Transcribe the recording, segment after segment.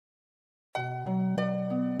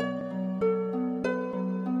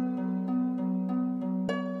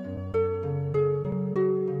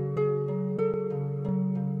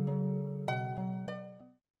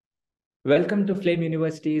Welcome to Flame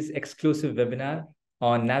University's exclusive webinar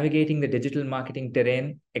on navigating the digital marketing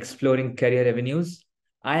terrain, exploring career avenues.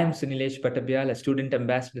 I am Sunilesh Patabyal, a student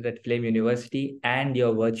ambassador at Flame University and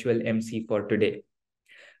your virtual MC for today.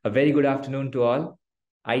 A very good afternoon to all.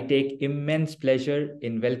 I take immense pleasure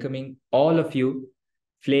in welcoming all of you.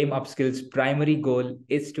 Flame Upskill's primary goal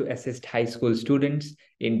is to assist high school students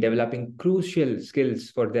in developing crucial skills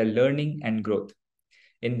for their learning and growth.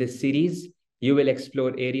 In this series, you will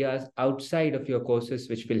explore areas outside of your courses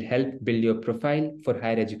which will help build your profile for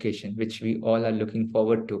higher education, which we all are looking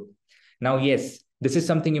forward to. Now, yes, this is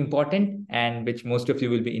something important and which most of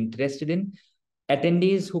you will be interested in.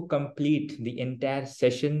 Attendees who complete the entire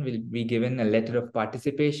session will be given a letter of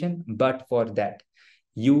participation, but for that,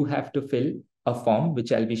 you have to fill a form,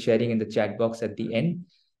 which I'll be sharing in the chat box at the end.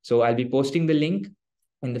 So I'll be posting the link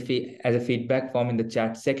as a feedback form in the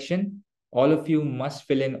chat section. All of you must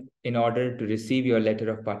fill in order to receive your letter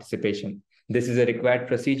of participation. This is a required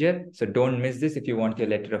procedure, so don't miss this if you want your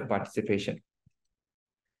letter of participation.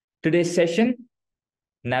 Today's session,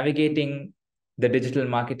 navigating the digital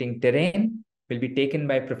marketing terrain, will be taken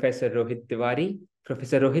by Professor Rohit Tiwari.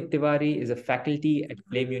 Professor Rohit Tiwari is a faculty at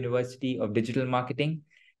Flame University of Digital Marketing.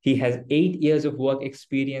 He has 8 years of work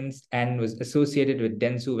experience and was associated with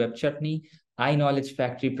Dentsu Web Chutney, iKnowledge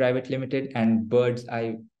Factory Private Limited, and Bird's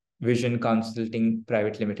Eye Vision Consulting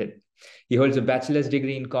Private Limited. He holds a bachelor's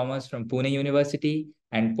degree in commerce from Pune University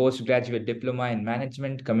and postgraduate diploma in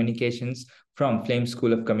management communications from Flame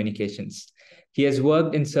School of Communications. He has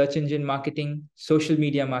worked in search engine marketing, social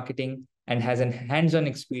media marketing, and has a hands-on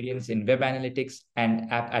experience in web analytics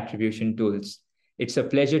and app attribution tools. It's a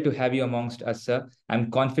pleasure to have you amongst us, sir.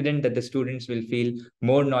 I'm confident that the students will feel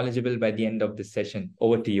more knowledgeable by the end of this session.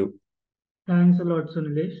 Over to you. Thanks a lot,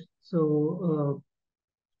 Sunilesh. So,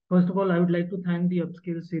 first of all, I would like to thank the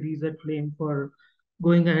Upskill series at Flame for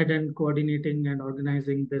going ahead and coordinating and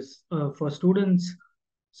organizing this for students.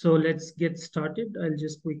 So let's get started. I'll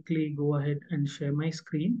just quickly go ahead and share my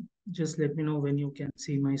screen. Just let me know when you can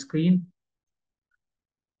see my screen.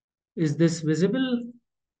 Is this visible?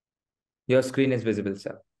 Your screen is visible,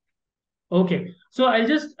 sir. Okay, so I'll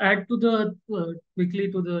just add to the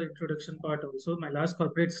quickly to the introduction part also. My last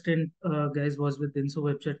corporate stint, guys, was with Dentsu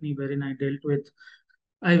Web Chutney, wherein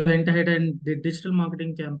I went ahead and did digital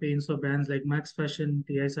marketing campaigns for brands like Max Fashion,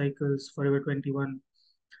 TI Cycles, Forever 21,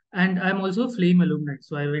 and I'm also a Flame alumni.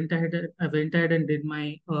 So I went ahead and did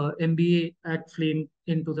my MBA at Flame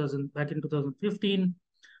in 2000 back in 2015,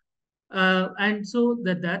 and so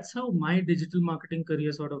that's how my digital marketing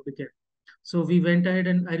career sort of began. So we went ahead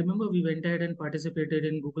and I remember we went ahead and participated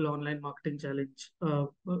in Google Online Marketing Challenge,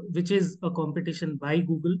 which is a competition by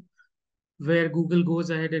Google where Google goes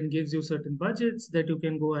ahead and gives you certain budgets that you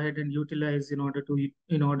can go ahead and utilize in order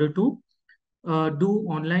to do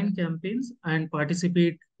online campaigns and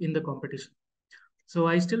participate in the competition. So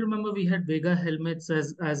I still remember we had Vega helmets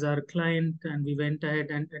as our client, and we went ahead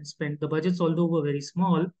and spent the budgets, although were very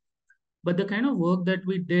small, but the kind of work that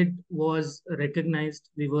we did was recognized.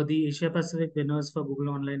 We were the Asia Pacific winners for Google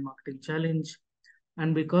Online Marketing Challenge.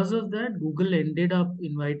 And because of that, Google ended up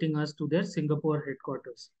inviting us to their Singapore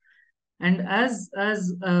headquarters. And as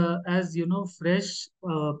you know, fresh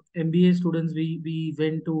MBA students, we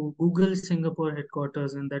went to Google Singapore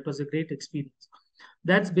headquarters, and that was a great experience.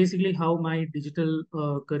 That's basically how my digital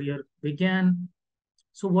career began.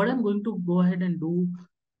 So what I'm going to go ahead and do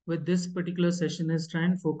with this particular session is try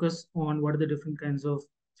and focus on what are the different kinds of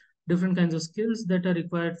skills that are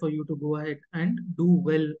required for you to go ahead and do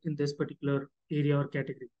well in this particular area or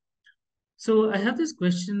category. So I have this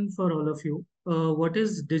question for all of you. What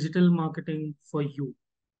is digital marketing for you?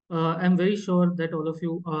 I'm very sure that all of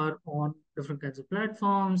you are on different kinds of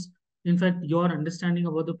platforms. In fact, your understanding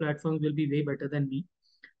about the platforms will be way better than me.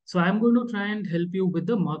 So I'm going to try and help you with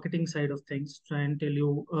the marketing side of things, try and tell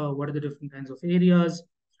you what are the different kinds of areas.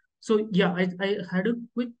 So yeah, I had a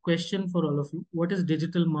quick question for all of you. What is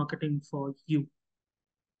digital marketing for you?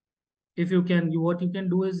 If you can, what you can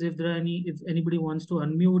do is if anybody wants to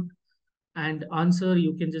unmute and answer,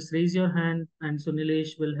 you can just raise your hand and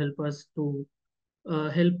Sunilesh will help us to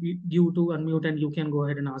help you to unmute and you can go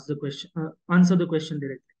ahead and ask the question, answer the question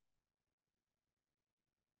directly.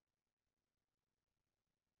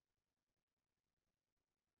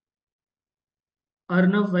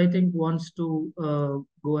 Arnav, I think, wants to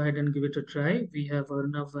go ahead and give it a try. We have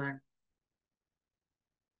Arnav and...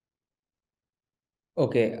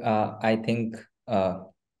 Okay, I think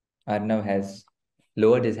Arnav has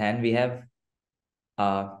lowered his hand. We have,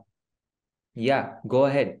 yeah, go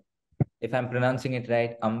ahead. If I'm pronouncing it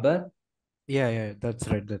right, Amber. That's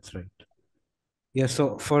right. Yeah,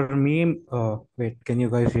 so for me, wait, can you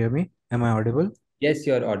guys hear me? Am I audible? Yes,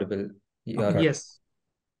 you're audible. You're Okay. audible. Yes.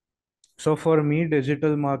 So for me,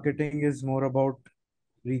 digital marketing is more about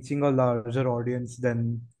reaching a larger audience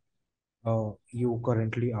than you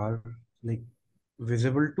currently are like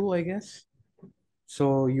visible to, I guess.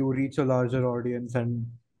 So you reach a larger audience and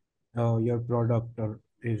your product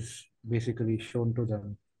is basically shown to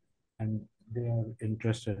them and they are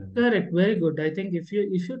interested in it. Correct. Very good. I think if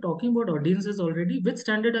you're talking about audiences already, which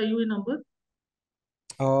standard are you in, number?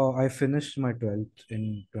 I finished my 12th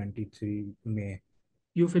in 23 May.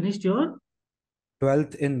 You finished your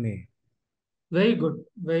 12th in May. very good,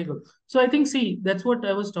 very good. So I think, see, that's what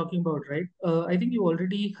I was talking about, right? I think you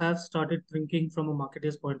already have started thinking from a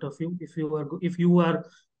marketer's point of view. If you are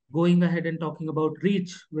going ahead and talking about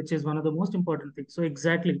reach, which is one of the most important things. So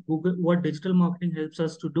exactly, Google, what digital marketing helps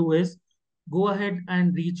us to do is go ahead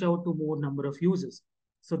and reach out to more number of users.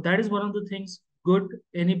 So that is one of the things. Good.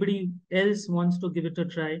 Anybody else wants to give it a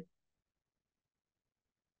try?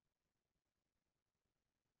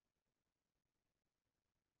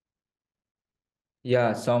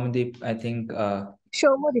 Yeah, Somadeep, I think,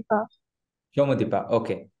 Shomodipa. Shomudipa.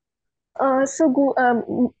 Okay.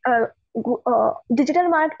 Digital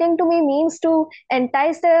marketing to me means to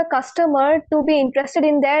entice the customer to be interested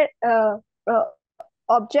in their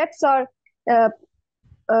objects or uh,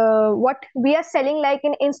 what we are selling. Like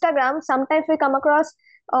in Instagram, sometimes we come across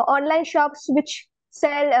online shops which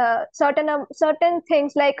sell certain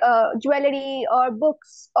things like jewelry or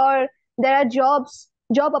books, or there are job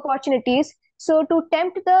opportunities. So to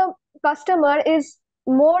tempt the customer is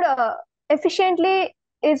more efficiently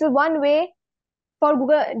is one way for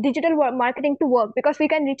Google digital marketing to work, because we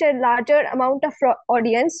can reach a larger amount of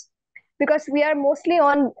audience, because we are mostly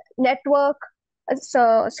on network,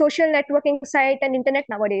 social networking site and internet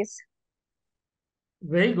nowadays.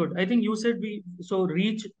 Very good. I think you said we so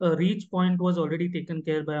reach point was already taken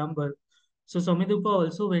care by Amber. So Samidupa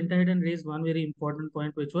also went ahead and raised one very important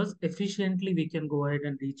point, which was efficiently we can go ahead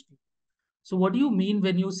and reach people. So what do you mean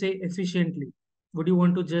when you say efficiently? Would you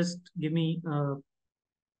want to just give me go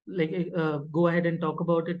ahead and talk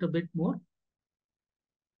about it a bit more?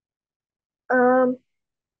 Um,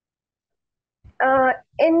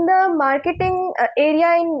 in the marketing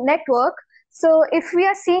area in network, so if we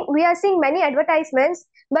are seeing many advertisements,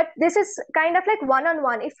 but this is kind of like one on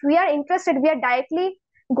one. If we are interested, we are directly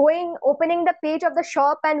going opening the page of the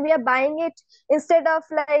shop and we are buying it, instead of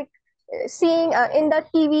like seeing in the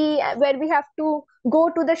TV where we have to go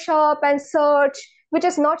to the shop and search, which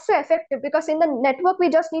is not so effective, because in the network we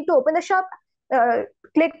just need to open the shop, uh,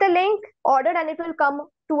 click the link, order, and it will come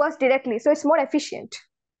to us directly, so it's more efficient.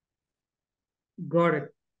 Got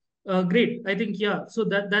it. Great. I think, yeah. So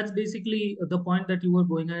that's basically the point that you were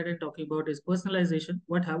going ahead and talking about is personalization.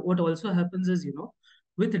 What also happens is,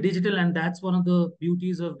 with digital, and that's one of the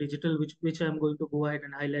beauties of digital, which I'm going to go ahead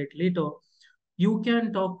and highlight later. You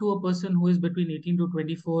can talk to a person who is between 18 to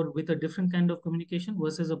 24 with a different kind of communication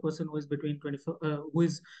versus a person who is between 24, who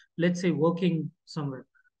is, let's say, working somewhere,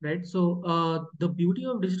 right? So the beauty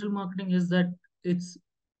of digital marketing is that it's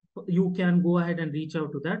you can go ahead and reach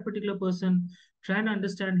out to that particular person, try and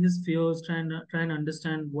understand his fears, try and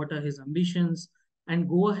understand what are his ambitions, and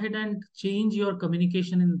go ahead and change your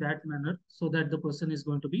communication in that manner so that the person is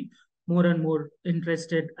going to be more and more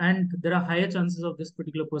interested, and there are higher chances of this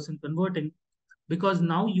particular person converting, because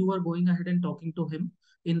now you are going ahead and talking to him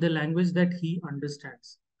in the language that he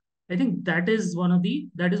understands. I think that is one of the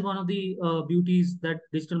beauties that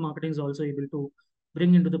digital marketing is also able to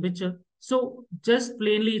bring into the picture. So just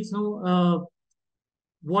plainly, it's no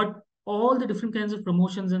what all the different kinds of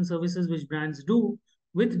promotions and services which brands do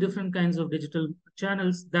with different kinds of digital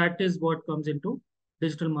channels. That is what comes into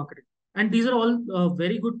digital marketing. And these are all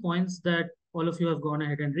very good points that all of you have gone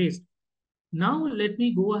ahead and raised. Now, let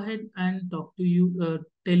me go ahead and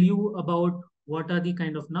tell you about what are the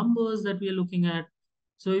kind of numbers that we are looking at.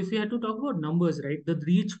 So, if we had to talk about numbers, right, the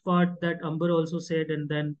reach part that Amber also said, and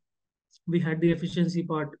then we had the efficiency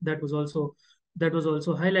part that was also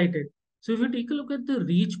highlighted. So, if you take a look at the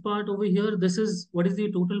reach part over here, this is what is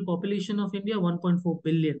the total population of India, 1.4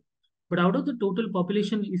 billion. But out of the total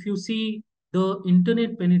population, if you see the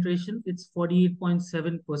internet penetration, it's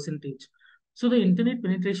 48.7%. So the internet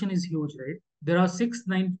penetration is huge, right? There are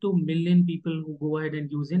 692 million people who go ahead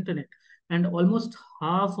and use internet, and almost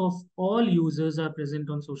half of all users are present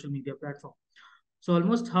on social media platform. So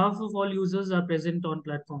almost half of all users are present on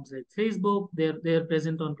platforms like Facebook. They're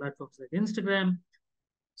present on platforms like Instagram.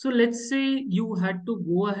 So let's say you had to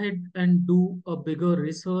go ahead and do a bigger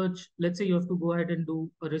research. Let's say you have to go ahead and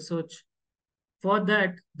do a research For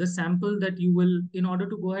that, the sample that you will, in order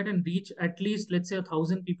to go ahead and reach at least, let's say,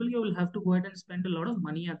 1,000 people, you will have to go ahead and spend a lot of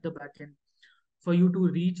money at the back end for you to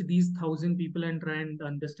reach these 1,000 people and try and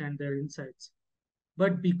understand their insights.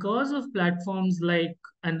 But because of platforms like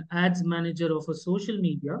an ads manager of a social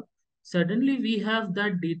media, suddenly we have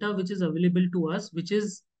that data which is available to us, which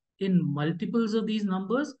is in multiples of these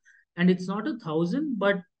numbers. And it's not 1,000,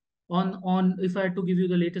 but on if I had to give you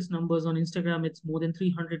the latest numbers on Instagram, it's more than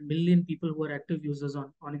 300 million people who are active users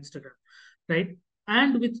on Instagram, right?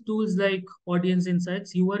 And with tools like Audience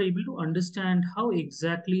Insights, you are able to understand how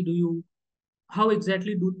exactly do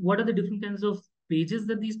what are the different kinds of pages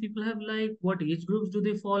that these people have, like what age groups do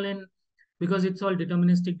they fall in, because it's all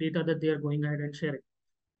deterministic data that they are going ahead and sharing.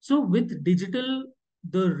 So with digital,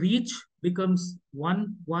 the reach becomes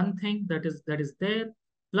one thing that is there.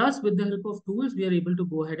 Plus, with the help of tools, we are able to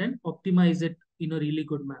go ahead and optimize it in a really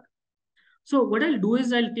good manner. So what I'll do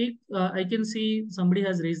is I can see somebody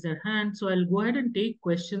has raised their hand, so I'll go ahead and take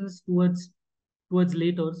questions towards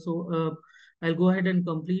later. So I'll go ahead and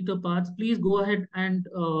complete the parts. Please go ahead and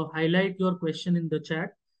highlight your question in the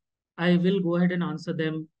chat. I will go ahead and answer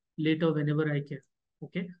them later whenever I can.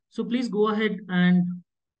 Okay. So please go ahead and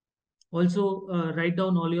also write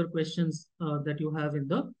down all your questions that you have in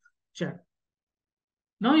the chat.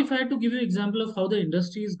 Now, if I had to give you an example of how the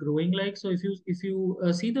industry is growing, like, so if you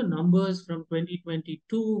see the numbers from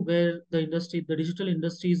 2022, where the digital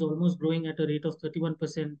industry is almost growing at a rate of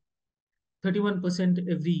 31%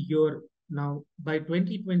 every year. Now, by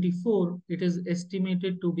 2024, it is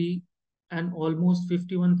estimated to be an almost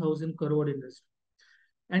 51,000 crore industry.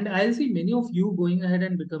 And I'll see many of you going ahead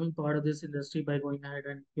and becoming part of this industry by going ahead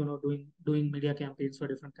and doing media campaigns for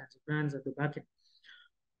different kinds of brands at the back end.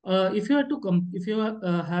 If you have to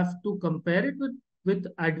compare it with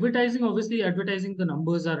advertising, obviously advertising the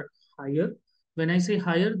numbers are higher. When I say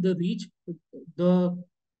higher, the reach, the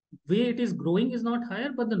way it is growing is not higher,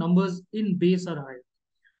 but the numbers in base are higher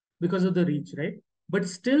because of the reach, right? But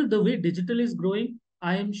still, the way digital is growing,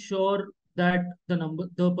 I am sure that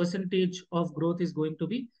the percentage of growth is going to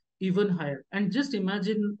be even higher. And just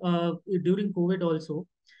imagine during COVID also,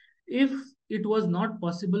 if it was not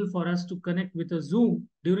possible for us to connect with a Zoom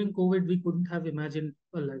during COVID, we couldn't have imagined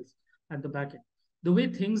a life at the back end. The way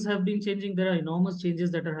things have been changing, there are enormous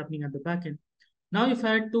changes that are happening at the back end. Now, if I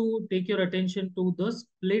had to take your attention to the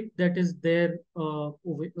split that is there,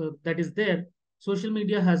 social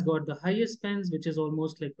media has got the highest spends, which is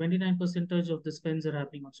almost like 29% of the spends are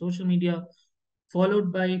happening on social media,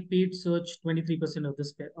 followed by paid search, 23% of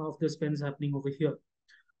the spends happening over here.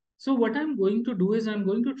 So what I'm going to do is I'm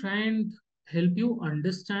going to try and help you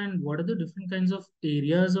understand what are the different kinds of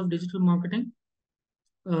areas of digital marketing.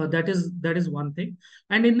 That is one thing.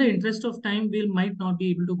 And in the interest of time, we might not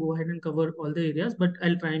be able to go ahead and cover all the areas, but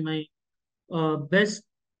I'll try my best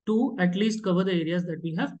to at least cover the areas that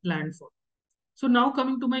we have planned for. So now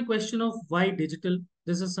coming to my question of why digital,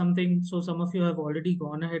 this is something, so some of you have already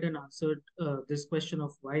gone ahead and answered this question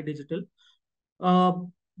of why digital. Uh,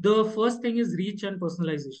 the first thing is reach and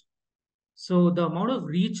personalization. So the amount of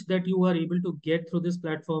reach that you are able to get through this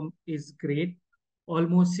platform is great.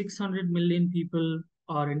 Almost 600 million people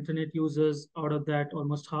are internet users. Out of that,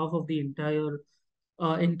 almost half of the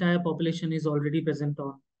entire population is already present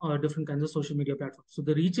on different kinds of social media platforms. So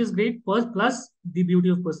the reach is great, plus the beauty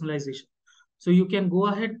of personalization. So you can go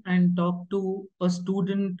ahead and talk to a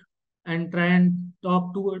student and try and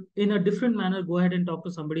talk to in a different manner. Go ahead and talk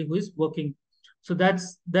to somebody who is working. So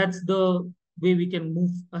that's the way we can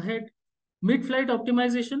move ahead. Mid-flight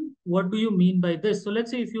optimization, what do you mean by this? So let's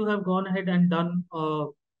say if you have gone ahead and done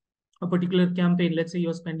a particular campaign, let's say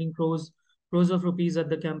you're spending crores of rupees at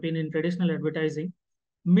the campaign in traditional advertising.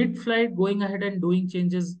 Mid-flight going ahead and doing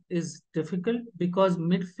changes is difficult because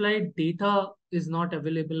mid-flight data is not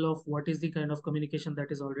available of what is the kind of communication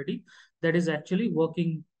that is actually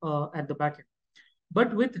working at the back end.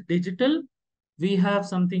 But with digital, we have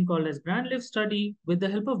something called as brand lift study. With the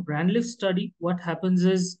help of brand lift study, what happens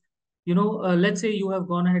is, let's say you have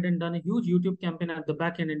gone ahead and done a huge YouTube campaign at the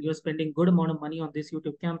back end and you're spending good amount of money on this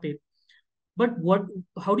YouTube campaign. But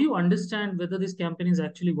how do you understand whether this campaign is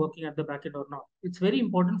actually working at the back end or not? It's very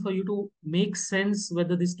important for you to make sense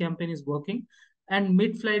whether this campaign is working and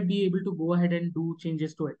mid-flight be able to go ahead and do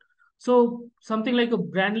changes to it. So something like a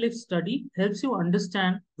brand lift study helps you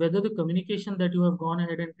understand whether the communication that you have gone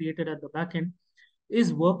ahead and created at the back end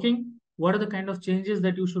is working. What are the kind of changes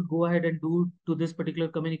that you should go ahead and do to this particular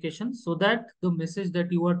communication so that the message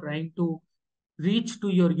that you are trying to reach to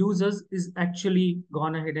your users is actually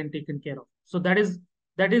gone ahead and taken care of. So that is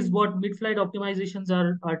what mid-flight optimizations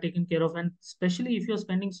are taken care of. And especially if you're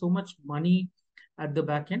spending so much money at the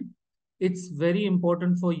back end, it's very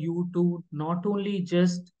important for you to not only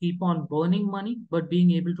just keep on burning money, but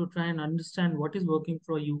being able to try and understand what is working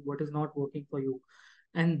for you, what is not working for you,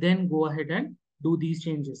 and then go ahead and do these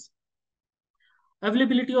changes.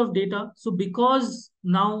 Availability of data. So because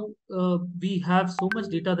now we have so much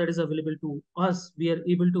data that is available to us, we are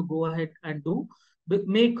able to go ahead and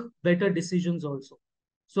make better decisions also.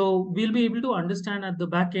 So we'll be able to understand at the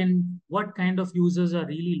back end what kind of users are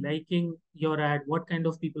really liking your ad, what kind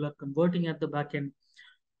of people are converting at the back end.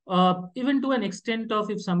 Even to an extent of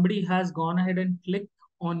if somebody has gone ahead and clicked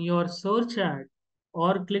on your search ad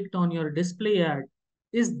or clicked on your display ad,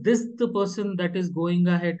 is this the person that is going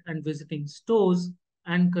ahead and visiting stores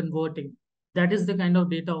and converting? That is the kind of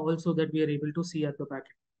data also that we are able to see at the back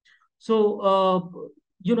end. So,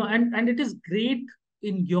 and it is great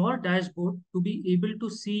in your dashboard to be able to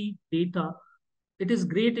see data. It is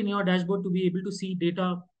great in your dashboard to be able to see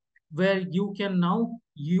data where you can now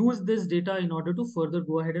use this data in order to further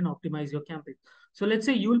go ahead and optimize your campaign. So let's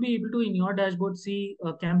say you will be able to in your dashboard see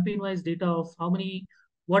campaign-wise data of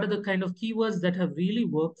what are the kind of keywords that have really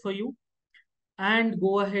worked for you, and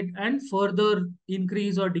go ahead and further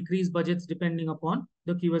increase or decrease budgets depending upon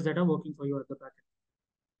the keywords that are working for you at the back end.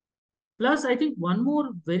 Plus, I think one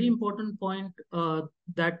more very important point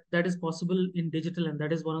that is possible in digital, and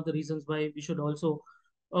that is one of the reasons why we should also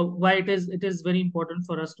why it is very important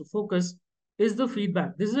for us to focus is the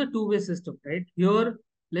feedback. This is a two-way system, right? Here,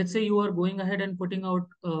 let's say you are going ahead and putting out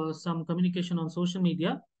some communication on social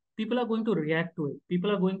media. People are going to react to it.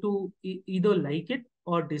 People are going to either like it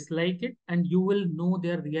or dislike it, and you will know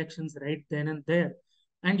their reactions right then and there,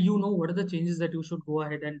 and you know what are the changes that you should go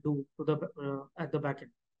ahead and do to the at the back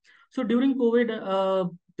end. So during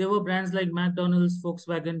COVID, there were brands like McDonald's,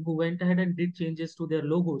 Volkswagen, who went ahead and did changes to their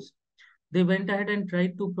logos. They went ahead and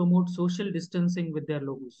tried to promote social distancing with their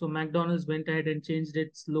logos. So McDonald's went ahead and changed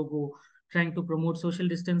its logo, trying to promote social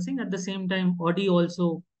distancing. At the same time, Audi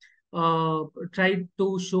also uh, tried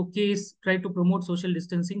to promote social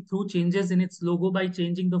distancing through changes in its logo by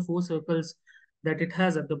changing the four circles that it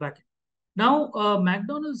has at the back. Now,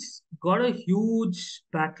 McDonald's got a huge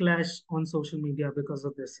backlash on social media because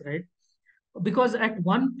of this, right? Because at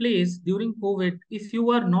one place during COVID, if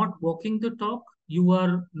you are not walking the talk, you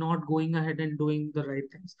are not going ahead and doing the right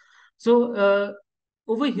things. So,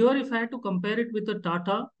 over here, if I had to compare it with the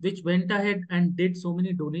Tata, which went ahead and did so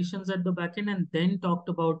many donations at the back end and then talked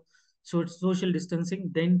about social distancing,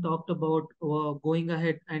 then talked about going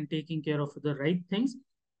ahead and taking care of the right things,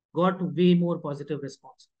 got way more positive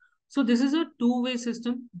response. So this is a two-way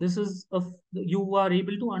system. You are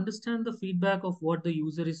able to understand the feedback of what the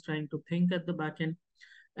user is trying to think at the back end,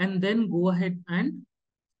 and then go ahead and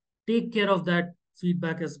take care of that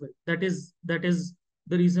feedback as well. That is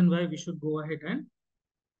the reason why we should go ahead and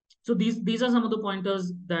so these are some of the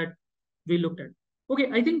pointers that we looked at. Okay,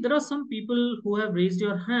 I think there are some people who have raised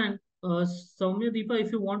your hand. Soumya Deepa,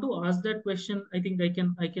 if you want to ask that question, I think I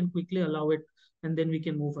can quickly allow it, and then we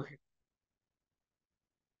can move ahead.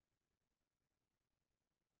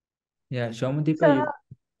 Yeah, Shaumadeepa, So, you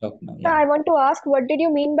talk now. so Yeah. I want to ask, what did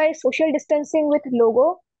you mean by social distancing with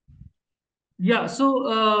logo? Yeah,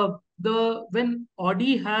 so the when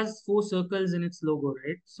Audi has four circles in its logo,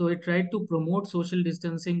 right? So it tried to promote social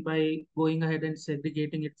distancing by going ahead and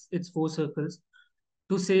segregating its four circles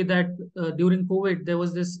to say that during COVID there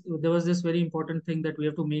was this very important thing that we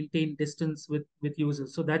have to maintain distance with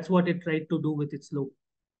users. So that's what it tried to do with its logo.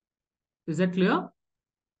 Is that clear?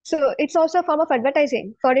 So it's also a form of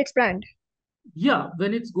advertising for its brand. Yeah,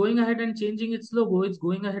 when it's going ahead and changing its logo, it's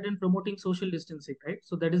going ahead and promoting social distancing, right?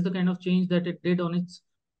 So that is the kind of change that it did on its.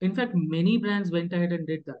 In fact, many brands went ahead and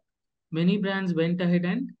did that. Many brands went ahead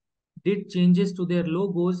and did changes to their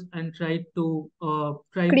logos and tried to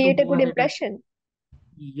Create a go good ahead and impression.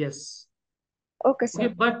 yes. Okay, Okay,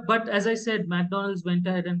 sir. but as I said, McDonald's went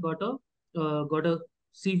ahead and got a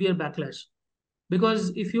severe backlash.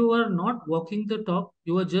 Because if you are not walking the talk,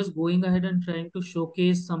 you are just going ahead and trying to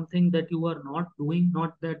showcase something that you are not doing,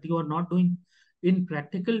 not that you are not doing in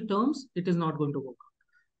practical terms, it is not going to work,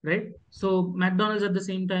 right? So McDonald's at the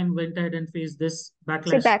same time went ahead and faced this Say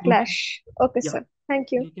backlash. backlash. Okay, Yeah, sir.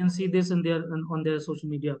 Thank you. you can see this in on their social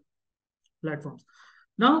media platforms.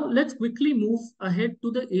 Now, let's quickly move ahead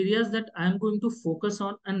to the areas that I'm going to focus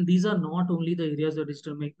on. And these are not only the areas of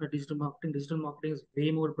digital marketing. Digital marketing is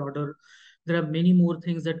way more broader. There are many more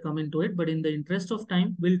things that come into it. But in the interest of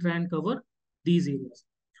time, we'll try and cover these areas.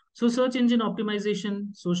 So search engine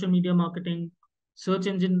optimization, social media marketing, search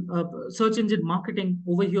engine marketing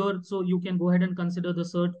over here. So you can go ahead and consider the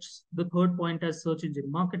third point as search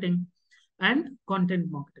engine marketing and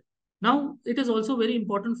content marketing. Now, it is also very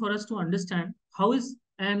important for us to understand how is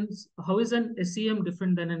and how is an SEM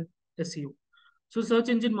different than an SEO? So search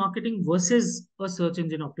engine marketing versus a search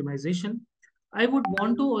engine optimization. I would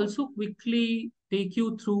want to also quickly take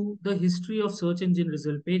you through the history of search engine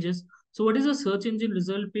result pages. So what is a search engine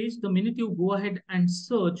result page? The minute you go ahead and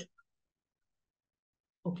search,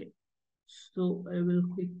 okay, so I will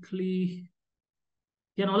quickly,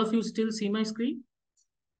 can all of you still see my screen?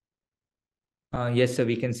 Yes, sir,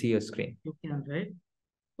 we can see your screen. You can, right?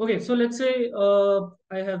 Okay, so let's say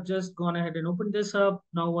I have just gone ahead and opened this up.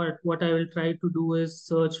 Now what I will try to do is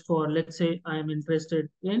search for, let's say I am interested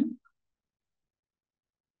in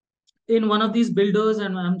one of these builders,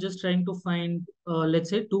 and I'm just trying to find, let's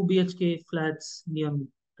say 2 BHK flats near me,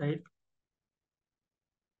 right?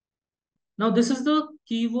 Now this is the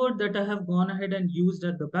keyword that I have gone ahead and used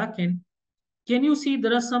at the back end. Can you see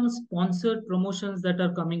there are some sponsored promotions that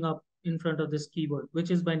are coming up in front of this keyword, which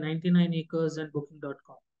is by 99 acres and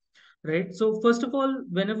booking.com, right? So first of all,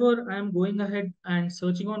 whenever I'm going ahead and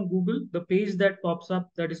searching on Google, the page that pops up,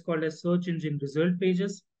 that is called as search engine result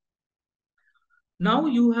pages. Now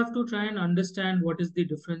you have to try and understand what is the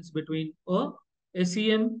difference between a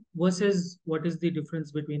SEM versus what is the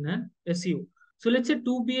difference between an SEO. So let's say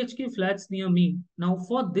 2 BHK flats near me. Now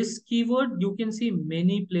for this keyword, you can see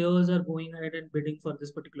many players are going ahead and bidding for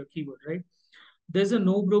this particular keyword, right? There's a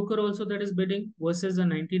no broker also that is bidding versus a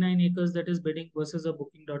 99 acres that is bidding versus a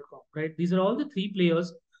booking.com, right? These are all the three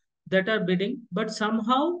players that are bidding, but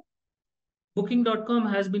somehow booking.com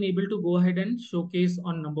has been able to go ahead and showcase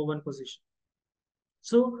on number one position.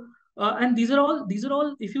 So, and these are all.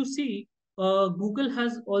 If you see, Google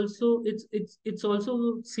has also it's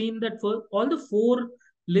also seen that for all the four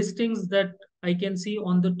listings that I can see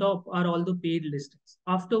on the top are all the paid listings.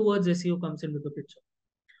 Afterwards, SEO comes into the picture,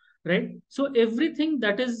 right? So everything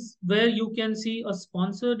that is where you can see a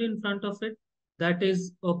sponsored in front of it, that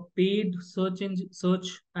is a paid search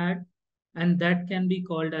ad, and that can be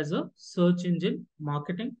called as a search engine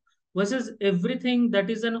marketing, versus everything that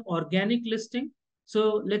is an organic listing.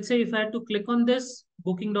 So let's say if I had to click on this,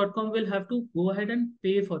 booking.com will have to go ahead and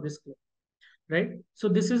pay for this click, right? So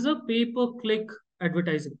this is a pay-per-click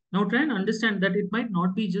advertising. Now try and understand that it might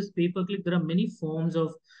not be just pay-per-click. There are many forms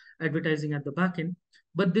of advertising at the back end,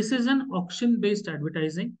 but this is an auction-based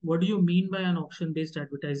advertising. What do you mean by an auction-based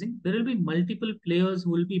advertising? There will be multiple players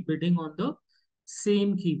who will be bidding on the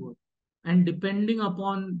same keyword. And depending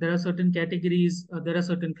upon, there are certain categories, there are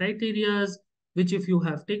certain criterias, which if you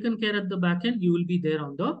have taken care at the back end, you will be there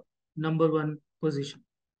on the number one position.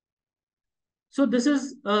 So this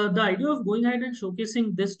is the idea of going ahead and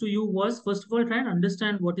showcasing this to you was, first of all, try and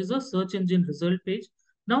understand what is a search engine result page.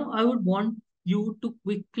 Now I would want you to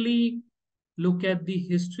quickly look at the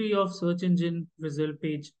history of search engine result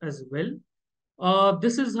page as well.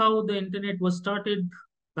 This is how the internet was started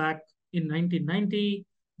back in 1990,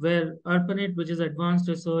 where ARPANET, which is Advanced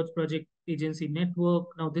Research Project Agency Network.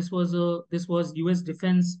 Now this was US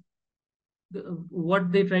Defense.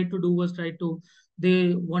 What they tried to do was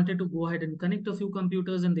they wanted to go ahead and connect a few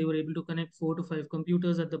computers, and they were able to connect 4 to 5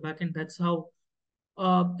 computers at the back end. That's how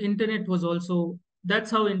internet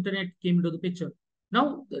came into the picture.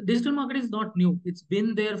 Now, digital marketing is not new. It's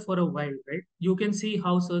been there for a while, right? You can see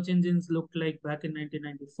how search engines looked like back in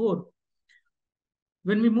 1994.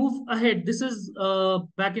 When we move ahead, this is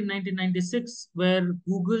back in 1996, where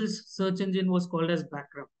Google's search engine was called as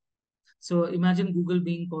Backrub. So imagine Google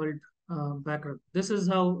being called Backrub. This is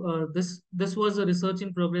how this was a research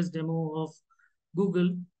in progress demo of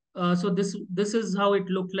Google. So this is how it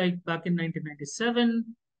looked like back in 1997,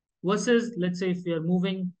 versus, let's say, if we are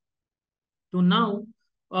moving to now,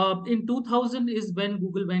 in 2000 is when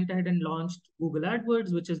Google went ahead and launched Google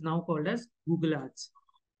AdWords, which is now called as Google Ads.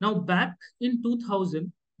 Now back in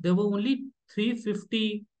 2000, there were only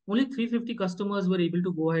 350 customers were able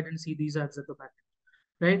to go ahead and see these ads at the back,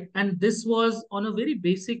 right? And this was on a very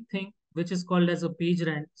basic thing, which is called as a page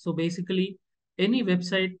rank. So basically, any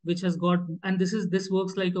website which has got, and this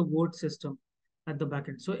works like a vote system at the back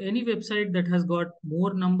end. So any website that has got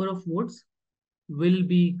more number of votes will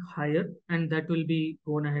be higher, and that will be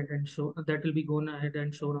gone ahead and shown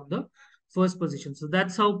on the first position. So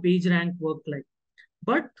that's how page rank worked like.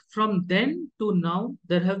 But from then to now,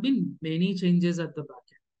 there have been many changes at the back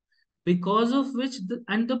end, because of which the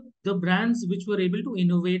brands which were able to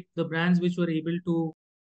innovate, the brands which were able to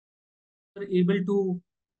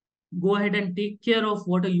go ahead and take care of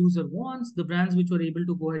what a user wants, the brands which were able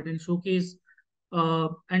to go ahead and showcase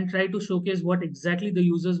and try to showcase what exactly the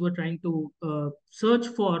users were trying to search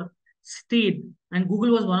for, stayed. And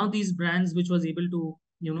Google was one of these brands which was able to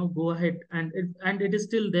go ahead, and it is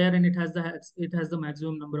still there, and it has the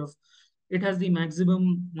maximum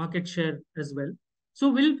market share as well. So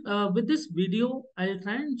with this video, I'll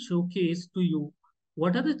try and showcase to you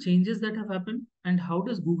what are the changes that have happened and how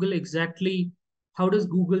does Google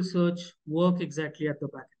search work exactly at the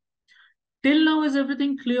back. Till now, is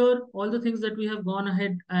everything clear? All the things that we have gone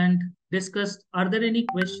ahead and discussed. Are there any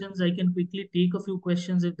questions? I can quickly take a few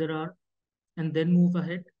questions if there are, and then move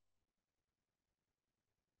ahead.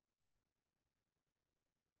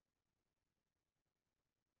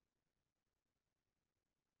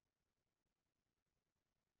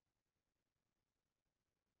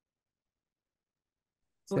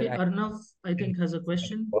 Sir, Okay, Arnav, I think has a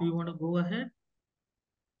question. Do you want to go ahead?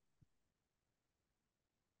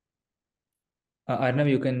 Arnav,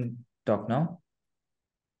 you can talk now.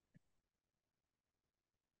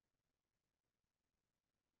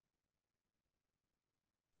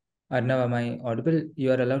 Arnav, am I audible?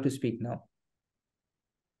 You are allowed to speak now.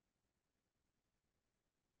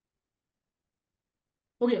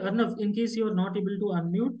 Okay, Arnav, in case you are not able to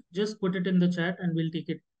unmute, just put it in the chat and we'll take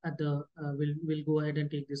it at the, we'll go ahead and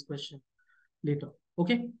take this question later.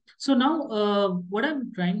 Okay. So now, what I'll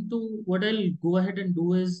go ahead and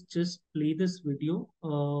do is just play this video.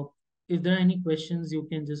 If there are any questions, you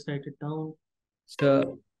can just write it down.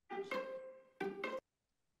 So,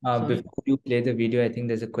 Sorry. before you play the video, I think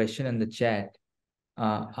there's a question in the chat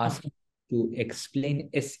asking to explain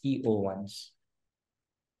SEO once.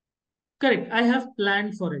 Correct. I have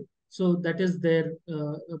planned for it. So that is there.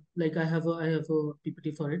 Like I have a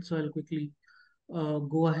PPT for it. So I'll quickly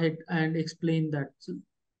go ahead and explain that. So,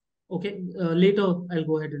 okay. Later I'll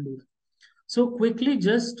go ahead and do that. So quickly,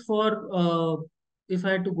 just for if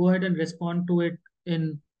I had to go ahead and respond to it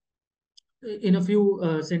in a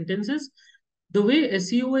few sentences, the way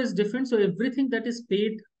SEO is different. So everything that is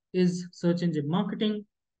paid is search engine marketing.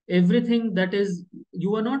 Everything that is,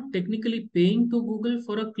 you are not technically paying to Google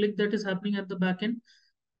for a click that is happening at the back end,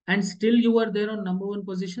 and still you are there on number one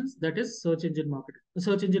positions. That is search engine marketing,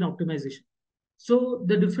 search engine optimization. So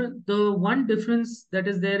the one difference that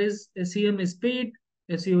is there is SEM is paid,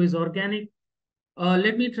 SEO is organic.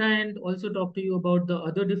 Let me try and also talk to you about the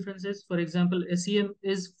other differences. For example, SEM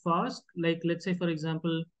is fast. Like let's say, for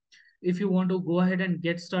example, if you want to go ahead and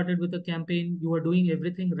get started with a campaign, you are doing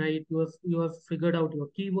everything right. You have figured out your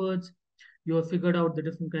keywords. You have figured out the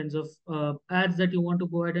different kinds of ads that you want to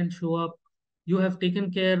go ahead and show up. You have taken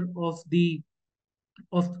care of the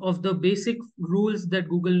basic rules that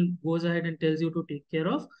Google goes ahead and tells you to take care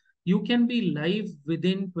of. You can be live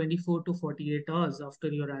within 24 to 48 hours after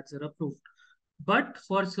your ads are approved. But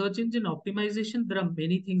for search engine optimization, there are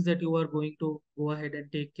many things that you are going to go ahead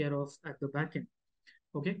and take care of at the backend.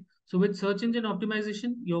 Okay. So with search engine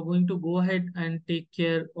optimization, you're going to go ahead and take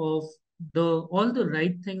care of all the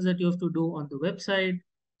right things that you have to do on the website.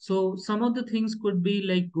 So some of the things could be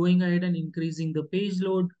like going ahead and increasing the page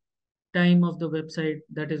load time of the website.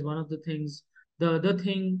 That is one of the things. The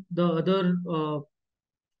other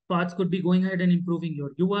parts could be going ahead and improving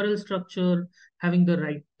your URL structure, having the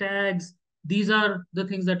right tags. These are the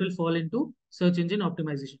things that will fall into search engine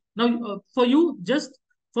optimization. Now, for you, just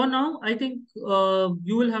for now, I think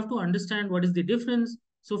you will have to understand what is the difference.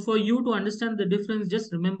 So for you to understand the difference,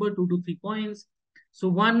 just remember 2 to 3 points. So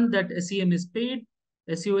one, that SEM is paid.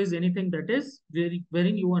 SEO is anything that is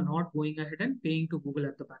wherein you are not going ahead and paying to Google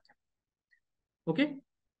at the back end. Okay.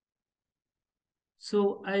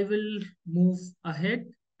 So I will move ahead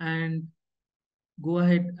and go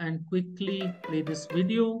ahead and quickly play this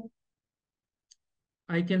video.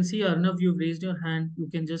 I can see Arnav, you've raised your hand. You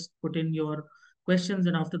can just put in your questions,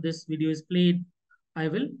 and after this video is played, I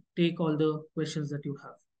will take all the questions that you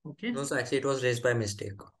have. Okay. No, so actually it was raised by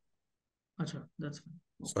mistake. Achha, that's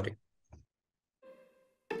fine. Sorry.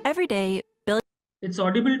 Every day, It's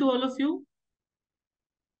audible to all of you?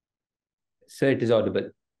 Sir, it is audible.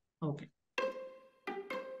 Okay.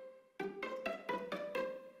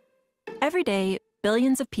 Every day,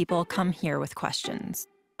 billions of people come here with questions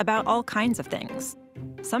about all kinds of things.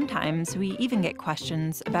 Sometimes we even get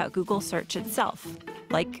questions about Google search itself,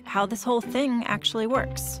 like how this whole thing actually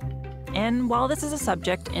works. And while this is a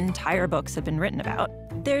subject entire books have been written about,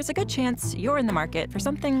 there's a good chance you're in the market for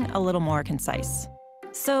something a little more concise.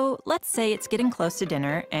 So let's say it's getting close to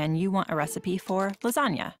dinner and you want a recipe for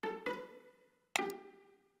lasagna.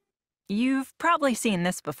 You've probably seen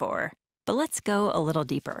this before, but let's go a little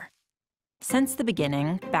deeper. Since the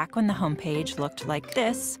beginning, back when the homepage looked like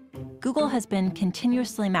this, Google has been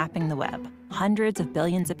continuously mapping the web, hundreds of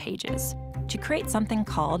billions of pages, to create something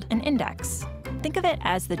called an index. Think of it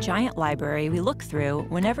as the giant library we look through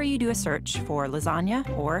whenever you do a search for lasagna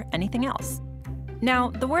or anything else.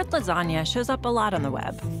 Now, the word lasagna shows up a lot on the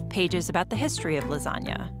web. Pages about the history of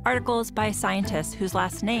lasagna, articles by scientists whose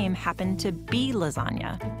last name happened to be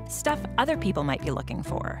lasagna, stuff other people might be looking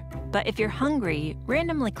for. But if you're hungry,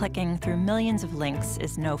 randomly clicking through millions of links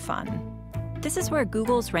is no fun. This is where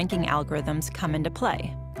Google's ranking algorithms come into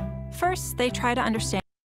play. First, they try to understand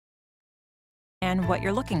what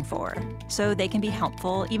you're looking for, so they can be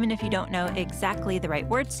helpful even if you don't know exactly the right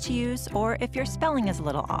words to use or if your spelling is a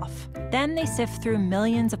little off. Then they sift through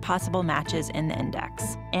millions of possible matches in the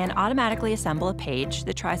index and automatically assemble a page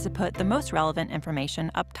that tries to put the most relevant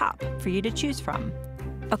information up top for you to choose from.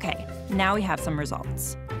 Okay, now we have some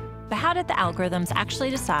results. But how did the algorithms actually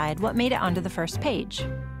decide what made it onto the first page?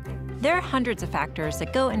 There are hundreds of factors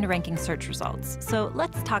that go into ranking search results, so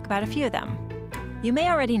let's talk about a few of them. You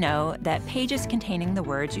may already know that pages containing the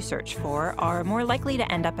words you search for are more likely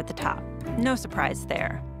to end up at the top. No surprise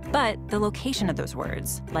there. But the location of those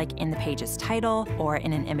words, like in the page's title or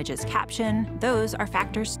in an image's caption, those are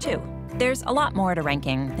factors too. There's a lot more to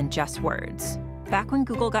ranking than just words. Back when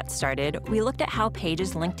Google got started, we looked at how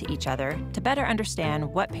pages link to each other to better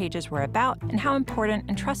understand what pages were about and how important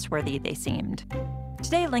and trustworthy they seemed.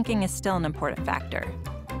 Today, linking is still an important factor.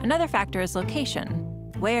 Another factor is location,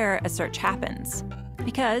 where a search happens.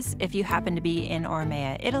 Because if you happen to be in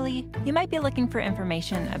Ormea, Italy, you might be looking for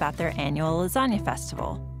information about their annual lasagna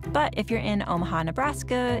festival. But if you're in Omaha,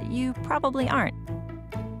 Nebraska, you probably aren't.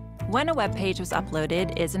 When a web page was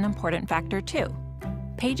uploaded is an important factor too.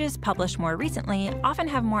 Pages published more recently often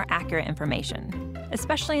have more accurate information,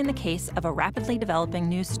 especially in the case of a rapidly developing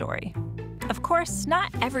news story. Of course,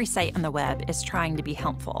 not every site on the web is trying to be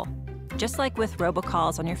helpful. Just like with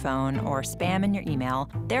robocalls on your phone or spam in your email,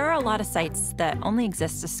 there are a lot of sites that only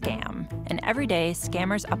exist to scam, and every day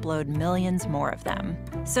scammers upload millions more of them.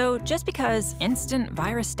 So just because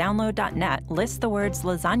instantvirusdownload.net lists the words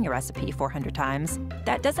lasagna recipe 400 times,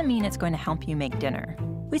 that doesn't mean it's going to help you make dinner.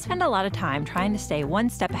 We spend a lot of time trying to stay one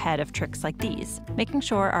step ahead of tricks like these, making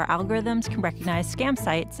sure our algorithms can recognize scam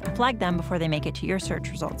sites and flag them before they make it to your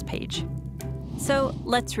search results page. So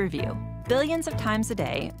let's review. Billions of times a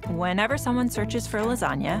day, whenever someone searches for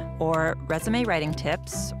lasagna, or resume writing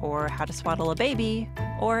tips, or how to swaddle a baby,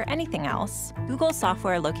 or anything else, Google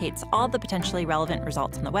software locates all the potentially relevant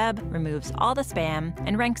results on the web, removes all the spam,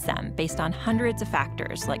 and ranks them based on hundreds of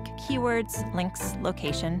factors like keywords, links,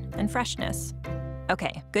 location, and freshness.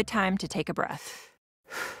 Okay, good time to take a breath.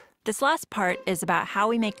 This last part is about how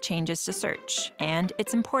we make changes to search, and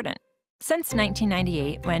it's important. Since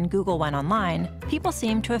 1998, when Google went online, people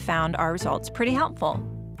seem to have found our results pretty helpful.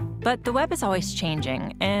 But the web is always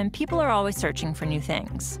changing, and people are always searching for new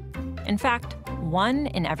things. In fact, 1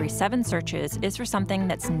 in every 7 searches is for something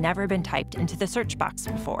that's never been typed into the search box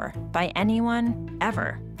before, by anyone,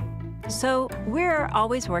 ever. So we're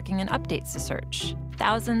always working on updates to search,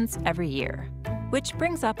 thousands every year. Which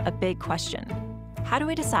brings up a big question. How do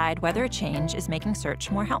we decide whether a change is making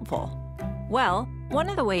search more helpful? Well, one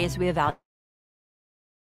of the ways we evaluate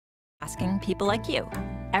is asking people like you.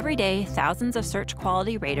 Every day, thousands of search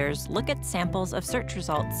quality raters look at samples of search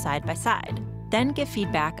results side by side, then give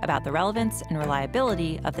feedback about the relevance and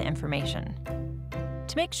reliability of the information.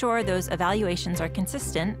 To make sure those evaluations are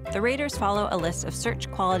consistent, the raters follow a list of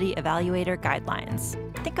search quality evaluator guidelines.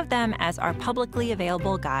 Think of them as our publicly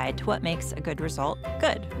available guide to what makes a good result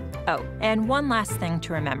good. Oh, and one last thing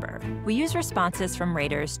to remember. We use responses from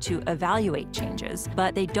raters to evaluate changes,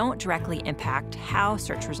 but they don't directly impact how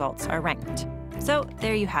search results are ranked. So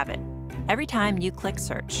there you have it. Every time you click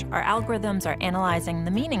search, our algorithms are analyzing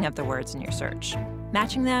the meaning of the words in your search,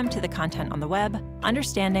 matching them to the content on the web,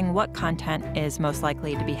 understanding what content is most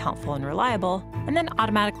likely to be helpful and reliable, and then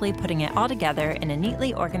automatically putting it all together in a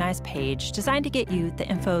neatly organized page designed to get you the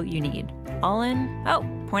info you need. All in,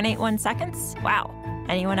 0.81 seconds? Wow.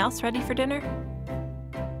 Anyone else ready for dinner?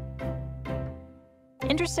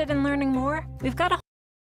 Interested in learning more? We've got a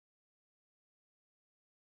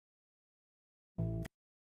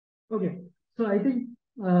Okay, so I think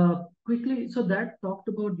quickly, so that talked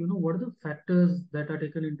about, what are the factors that are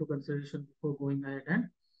taken into consideration before going ahead and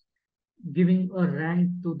giving a rank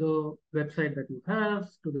to the website that you have,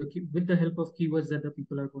 with the help of keywords that the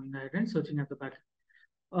people are going ahead and searching at the back.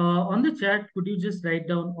 On the chat, could you just write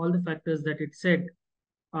down all the factors that it said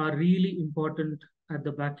are really important at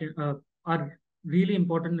the back end, are really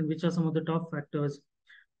important, and which are some of the top factors,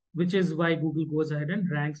 which is why Google goes ahead and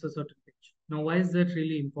ranks a certain page. Now, why is that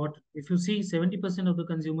really important? If you see 70% of the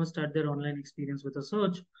consumers start their online experience with a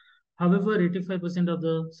search, however, 85% of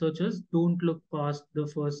the searchers don't look past the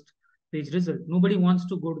first page result. Nobody wants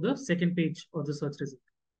to go to the second page of the search result.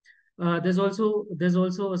 There's also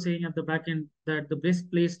a saying at the back end that the best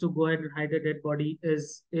place to go ahead and hide a dead body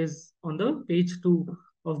is on the page 2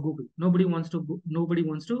 of Google. Nobody wants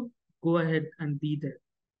to go ahead and be there,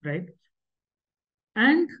 right?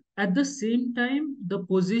 And at the same time, the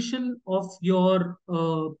position of your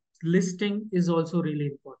listing is also really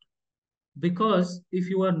important, because if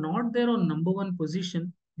you are not there on number one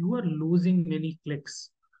position, you are losing many clicks.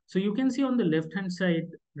 So you can see on the left hand side,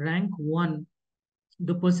 rank 1,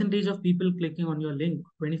 the percentage of people clicking on your link,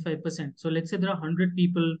 25%. So let's say there are 100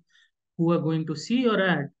 people who are going to see your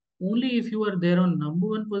ad. Only if you are there on number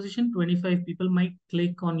one position, 25 people might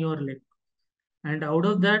click on your link. And out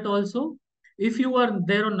of that also, if you are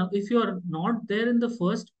there on, if you are not there in the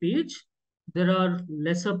first page, there are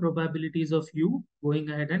lesser probabilities of you going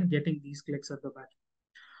ahead and getting these clicks at the back.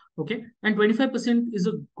 Okay, and 25% is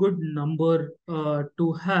a good number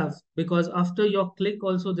to have, because after your click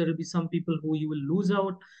also there will be some people who you will lose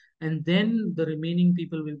out, and then the remaining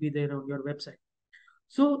people will be there on your website.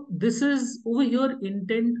 So this is over here,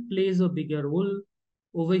 intent plays a bigger role.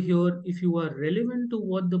 Over here, if you are relevant to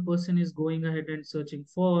what the person is going ahead and searching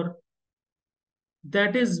for,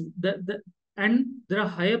 that is that, and there are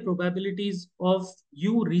higher probabilities of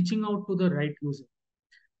you reaching out to the right user,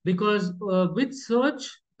 because with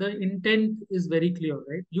search the intent is very clear,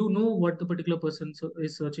 right? You know what the particular person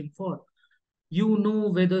is searching for. You know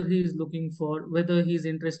whether he is looking for, whether he's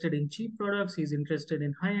interested in cheap products, he's interested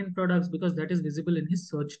in high-end products, because that is visible in his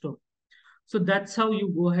search term. So that's how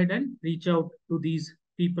you go ahead and reach out to these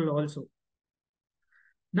people also.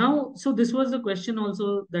 Now, so this was the question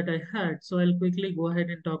also that I had. So I'll quickly go ahead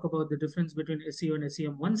and talk about the difference between SEO and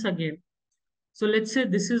SEM once again. So let's say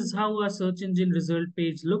this is how a search engine result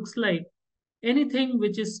page looks like. Anything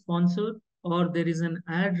which is sponsored or there is an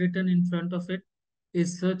ad written in front of it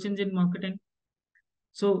is search engine marketing.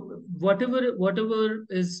 So whatever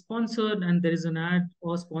is sponsored and there is an ad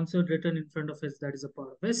or sponsored written in front of it, that is a part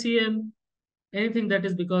of SEM. Anything that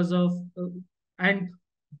is because of and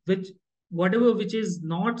which whatever which is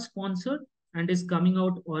not sponsored and is coming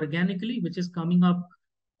out organically, which is coming up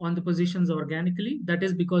on the positions organically, that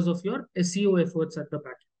is because of your SEO efforts at the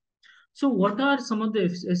back. So what are some of the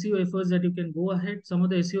SEO efforts that you can go ahead? Some of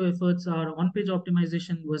the SEO efforts are on-page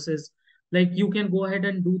optimization versus, like, you can go ahead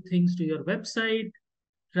and do things to your website,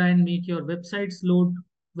 try and make your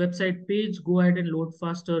website page go ahead and load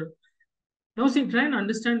faster. Now, see, try and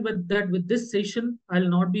understand with this session, I'll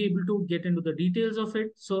not be able to get into the details of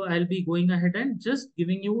it. So I'll be going ahead and just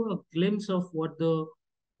giving you a glimpse of what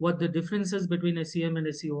the differences between SEM and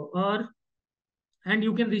SEO are. And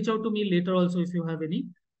you can reach out to me later also if you have any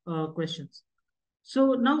questions.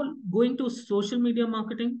 So now going to social media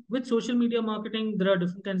marketing. With social media marketing, there are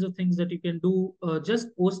different kinds of things that you can do. Just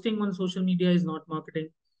posting on social media is not marketing.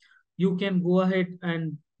 You can go ahead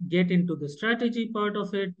and get into the strategy part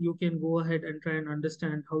of it. You can go ahead and try and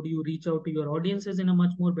understand how do you reach out to your audiences in a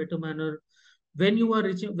much more better manner. When you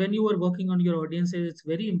are working on your audiences, it's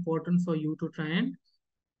very important for you to try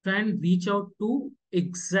and reach out to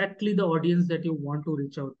exactly the audience that you want to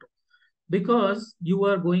reach out to, because you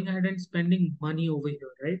are going ahead and spending money over here,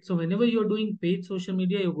 right? So whenever you're doing paid social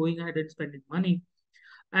media, you're going ahead and spending money.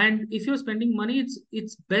 And if you're spending money,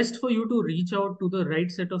 it's best for you to reach out to the right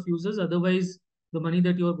set of users. Otherwise, the money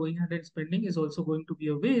that you are going ahead and spending is also going to be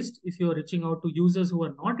a waste. If you're reaching out to users who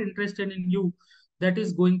are not interested in you, that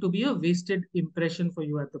is going to be a wasted impression for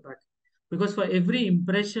you at the back. Because for every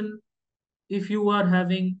impression, if you are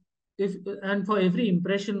having, if and for every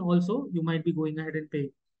impression also, you might be going ahead and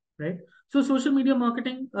paying, right? So social media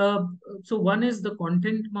marketing, so one is the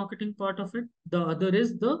content marketing part of it, the other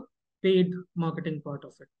is the paid marketing part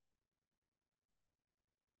of it.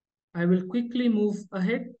 I will quickly move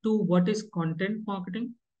ahead to what is content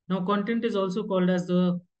marketing. Now, content is also called as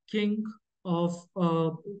the king of,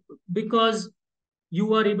 because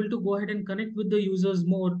you are able to go ahead and connect with the users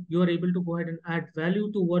more. You are able to go ahead and add value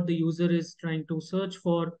to what the user is trying to search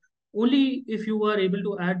for. Only if you are able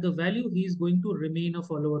to add the value, he is going to remain a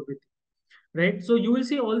follower with you, right? So you will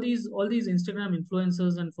see all these Instagram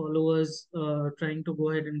influencers and followers trying to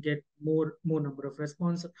go ahead and get more number of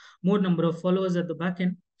response, more number of followers at the back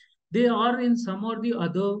end. They are in some or the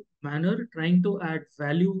other manner trying to add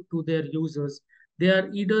value to their users. They are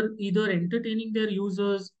either entertaining their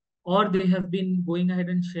users, or they have been going ahead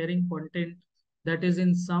and sharing content that is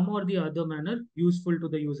in some or the other manner useful to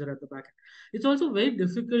the user at the back end. It's also very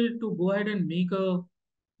difficult to go ahead and make a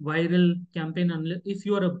viral campaign unless if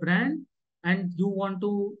you are a brand and you want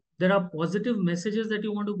to, there are positive messages that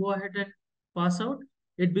you want to go ahead and pass out.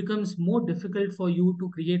 It becomes more difficult for you to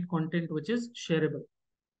create content which is shareable.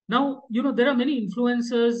 Now, there are many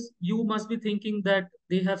influencers. You must be thinking that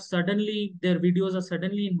their videos are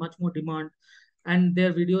suddenly in much more demand, and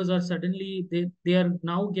their videos are suddenly, they are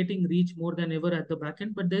now getting reach more than ever at the back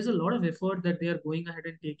end. But there's a lot of effort that they are going ahead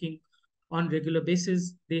and taking on regular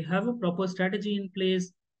basis. They have a proper strategy in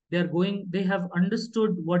place. They have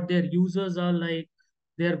understood what their users are like.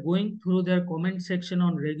 They are going through their comment section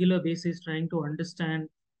on regular basis, trying to understand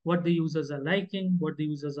what the users are liking, what the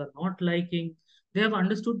users are not liking. They have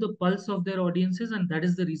understood the pulse of their audiences, and that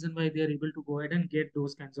is the reason why they are able to go ahead and get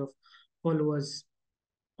those kinds of followers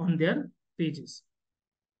on their pages.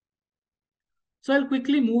 So I'll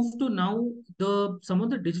quickly move to now some of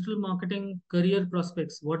the digital marketing career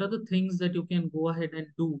prospects. What are the things that you can go ahead and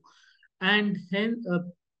do? And hence,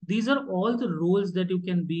 these are all the roles that you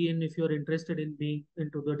can be in if you're interested in being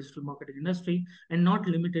into the digital marketing industry, and not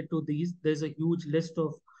limited to these. There's a huge list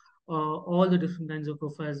of all the different kinds of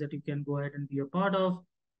profiles that you can go ahead and be a part of.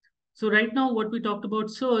 So right now, what we talked about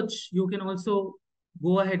search, you can also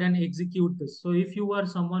go ahead and execute this. So if you are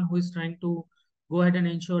someone who is trying to go ahead and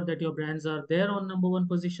ensure that your brands are there on number one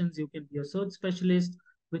positions, you can be a search specialist,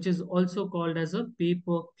 which is also called as a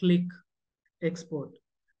pay-per-click expert.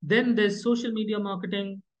 Then there's social media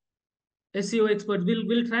marketing, SEO expert.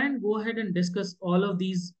 We'll try and go ahead and discuss all of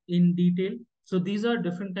these in detail. So these are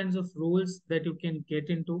different kinds of roles that you can get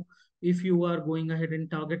into if you are going ahead and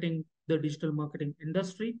targeting the digital marketing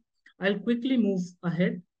industry. I'll quickly move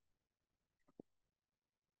ahead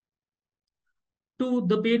to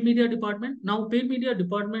the paid media department. Now, paid media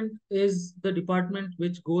department is the department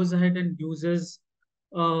which goes ahead and uses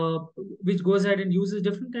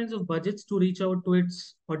different kinds of budgets to reach out to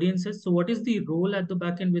its audiences. So what is the role at the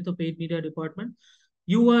back end with a paid media department?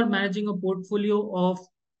 You are managing a portfolio of,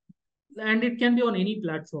 and it can be on any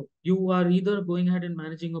platform. You are either going ahead and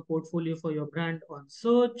managing a portfolio for your brand on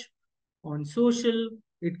search, on social,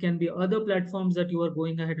 it can be other platforms that you are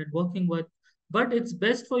going ahead and working with, but it's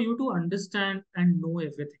best for you to understand and know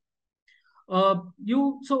everything.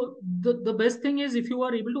 The best thing is if you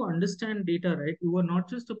are able to understand data, right? You are not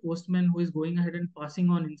just a postman who is going ahead and passing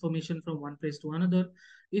on information from one place to another.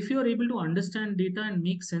 If you are able to understand data and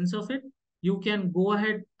make sense of it, you can go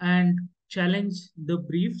ahead and challenge the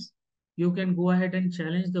briefs. You can go ahead and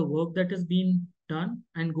challenge the work that is being done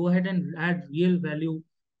and go ahead and add real value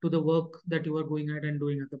to the work that you are going ahead and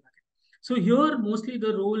doing at the back end. So here, mostly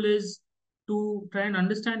the role is to try and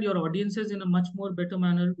understand your audiences in a much more better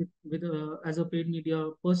manner as a paid media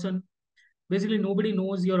person. Basically, nobody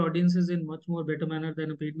knows your audiences in much more better manner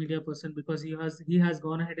than a paid media person, because he has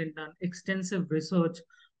gone ahead and done extensive research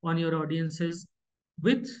on your audiences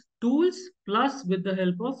with tools, plus with the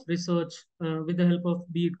help of research, with the help of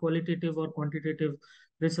be it qualitative or quantitative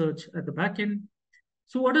research at the back end.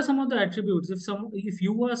 So what are some of the attributes? If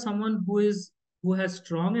you are someone who has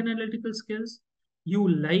strong analytical skills, you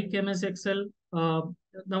like MS Excel, now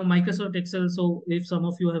Microsoft Excel. So if some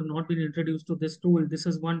of you have not been introduced to this tool, this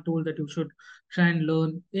is one tool that you should try and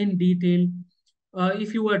learn in detail.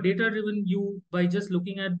 If you are data driven, you by just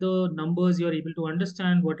looking at the numbers, you're able to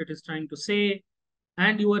understand what it is trying to say,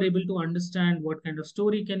 and you are able to understand what kind of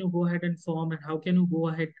story can you go ahead and form, and how can you go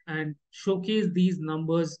ahead and showcase these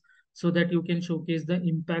numbers so that you can showcase the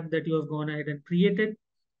impact that you have gone ahead and created.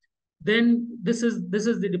 Then this is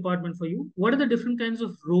the department for you. What are the different kinds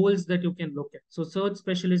of roles that you can look at? So search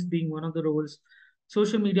specialist being one of the roles,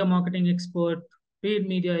 social media marketing expert, paid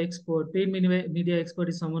media expert. Paid media expert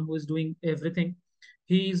is someone who is doing everything.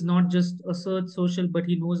 He is not just a search social, but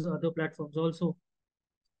he knows other platforms also.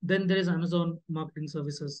 Then there is Amazon marketing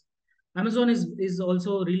services. Amazon is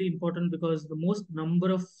also really important because the most number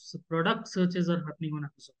of product searches are happening on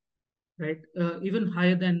Amazon, right? Even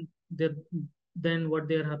higher than what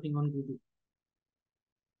they are happening on Google.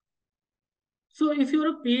 So if you're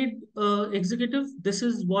a paid executive, this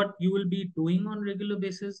is what you will be doing on regular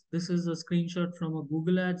basis. This is a screenshot from a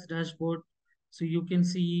Google Ads dashboard. So you can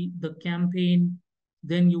see the campaign,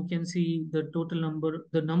 then you can see the total number,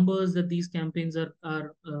 the numbers that these campaigns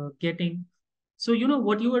are getting. So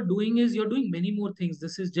what you are doing is you're doing many more things.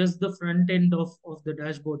 This is just the front end of the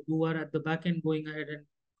dashboard. You are at the back end going ahead and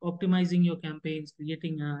optimizing your campaigns,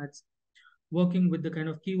 creating ads, working with the kind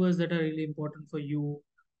of keywords that are really important for you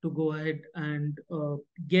to go ahead and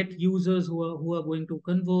get users who are going to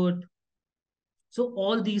convert. So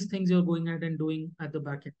all these things you're going ahead and doing at the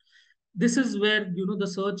back end. This is where the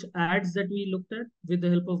search ads that we looked at with the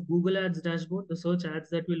help of Google Ads dashboard, the search ads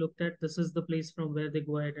that we looked at, this is the place from where they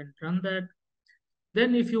go ahead and run that.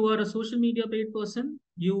 Then if you are a social media paid person,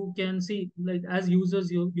 you can see, like, as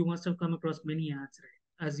users, you must have come across many ads,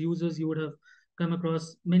 right? As users, you would have come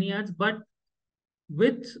across many ads, but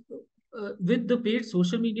with with the paid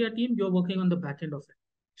social media team, you're working on the back end of it.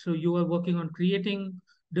 So you are working on creating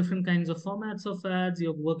different kinds of formats of ads.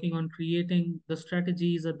 You're working on creating the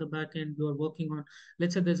strategies at the back end. You're working on,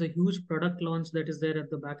 let's say there's a huge product launch that is there at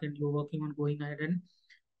the back end. You're working on going ahead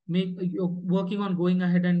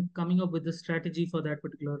and coming up with the strategy for that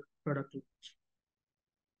particular product launch.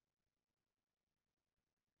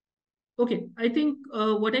 Okay, I think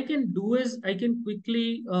what I can do is I can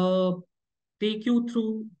quickly take you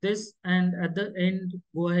through this, and at the end,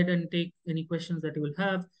 go ahead and take any questions that you will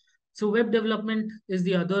have. So web development is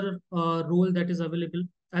the other role that is available.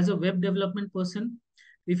 As a web development person,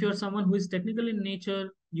 if you're someone who is technical in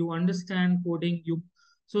nature, you understand coding,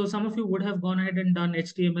 so some of you would have gone ahead and done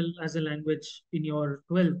HTML as a language in your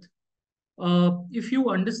 12th. If you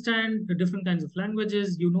understand the different kinds of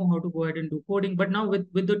languages, you know how to go ahead and do coding. But now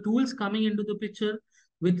with the tools coming into the picture,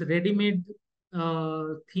 with ready-made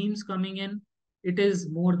themes coming in, it is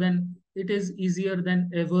easier than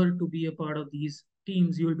ever to be a part of these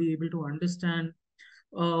teams. You will be able to understand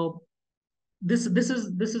uh, this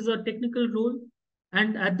is a technical role.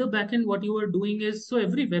 And at the back end, what you are doing is, so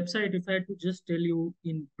every website, if I had to just tell you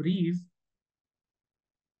in brief,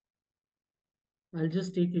 I'll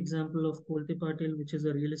just take example of Kolte Patil, which is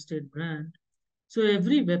a real estate brand. So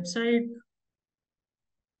every website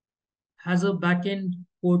has a backend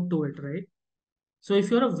code to it, right? So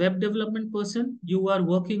if you're a web development person, you are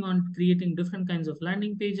working on creating different kinds of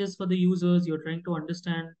landing pages for the users. You're trying to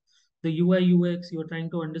understand the UI UX. You're trying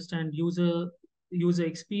to understand user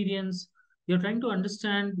experience. You're trying to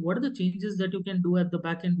understand what are the changes that you can do at the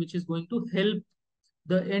backend, which is going to help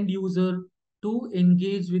the end user to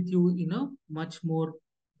engage with you in a much more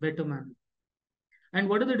better manner. And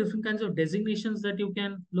what are the different kinds of designations that you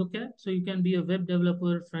can look at? So you can be a web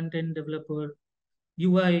developer, front-end developer,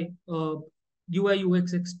 UI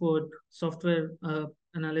UX expert, software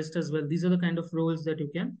analyst as well. These are the kind of roles that you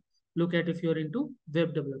can look at if you're into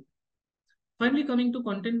web development. Finally, coming to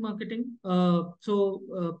content marketing.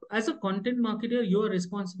 As a content marketer, you are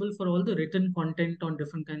responsible for all the written content on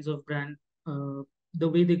different kinds of brand, the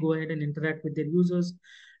way they go ahead and interact with their users,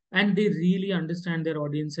 and they really understand their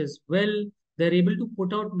audiences well. They're able to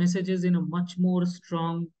put out messages in a much more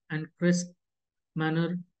strong and crisp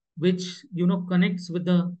manner, which connects with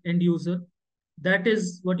the end user. That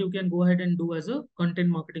is what you can go ahead and do as a content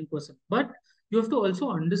marketing person. But you have to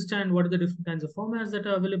also understand what are the different kinds of formats that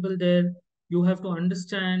are available there. You have to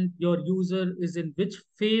understand your user is in which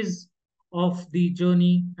phase of the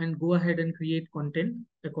journey and go ahead and create content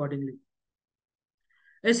accordingly.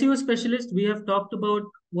 SEO specialist, we have talked about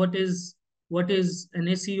what is an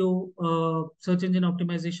SEO, search engine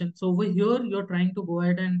optimization. So over here, you're trying to go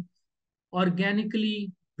ahead and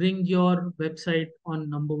organically bring your website on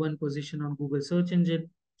 #1 position on Google search engine.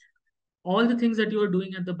 All the things that you are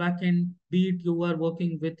doing at the back end, be it you are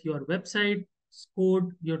working with your website code,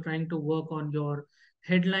 you're trying to work on your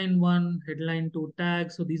headline 1, headline 2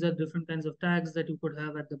 tags. So these are different kinds of tags that you could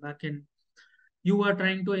have at the back end. You are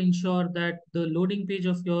trying to ensure that the loading page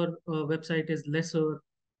of your website is lesser.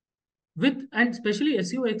 And especially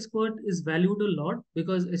SEO expert is valued a lot,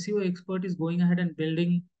 because SEO expert is going ahead and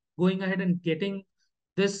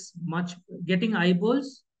getting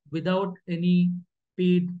eyeballs without any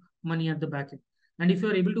paid money at the back end. And if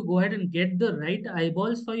you're able to go ahead and get the right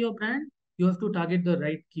eyeballs for your brand, you have to target the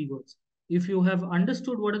right keywords. If you have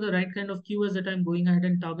understood what are the right kind of keywords that I'm going ahead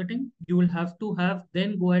and targeting, you will have to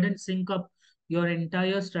then go ahead and sync up your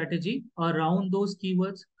entire strategy around those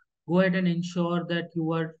keywords. Go ahead and ensure that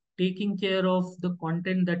you are taking care of the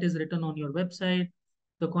content that is written on your website.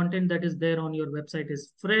 The content that is there on your website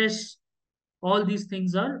is fresh. All these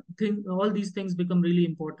things become really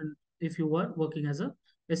important if you are working as a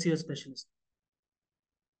SEO specialist.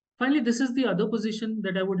 Finally, this is the other position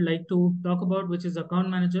that I would like to talk about, which is account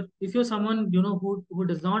manager. If you're someone who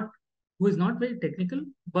is not very technical,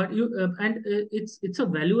 but it's a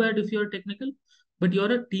value add if you're technical, but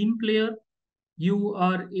you're a team player. You're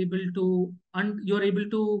able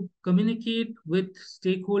to communicate with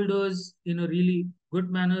stakeholders in a really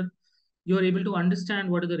good manner. You're able to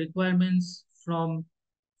understand what are the requirements from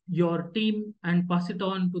your team and pass it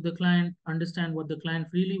on to the client, understand what the client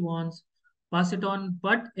really wants, pass it on,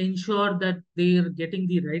 but ensure that they're getting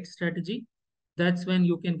the right strategy. That's when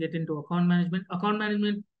you can get into account management. Account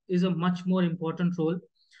management is a much more important role.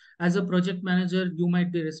 As a project manager, you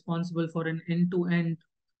might be responsible for an end-to-end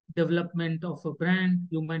development of a brand.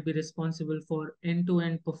 You might be responsible for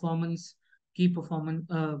end-to-end performance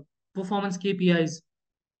KPIs.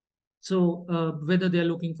 So whether they're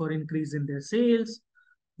looking for increase in their sales,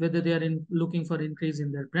 whether they are looking for increase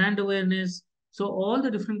in their brand awareness, So all the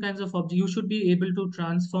different kinds of objects, you should be able to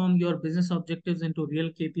transform your business objectives into real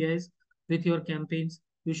KPIs with your campaigns.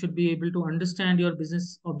 You should be able to understand your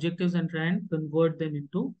business objectives and try and convert them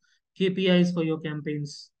into KPIs for your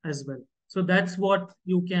campaigns as well. So that's what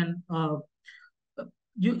you can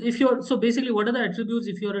you if you're so basically what are the attributes?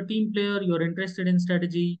 If you're a team player, you're interested in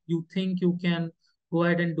strategy, you think you can go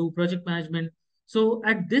ahead and do project management. So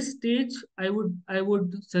at this stage, I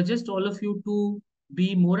would suggest all of you to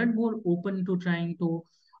be more and more open to trying to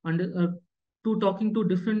under to talking to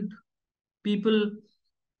different people,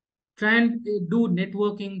 try and do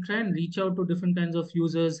networking, try and reach out to different kinds of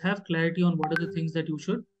users, have clarity on what are the things that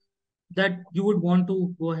you would want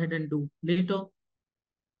to go ahead and do later.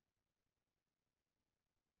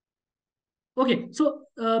 Okay, so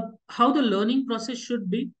how the learning process should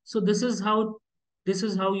be. So this is how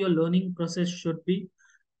your learning process should be.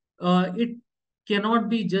 It cannot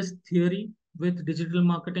be just theory with digital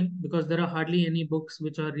marketing because there are hardly any books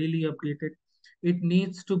which are really updated. It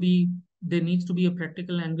needs to be there needs to be a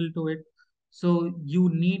practical angle to it. So you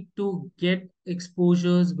need to get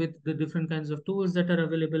exposures with the different kinds of tools that are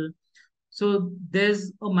available. So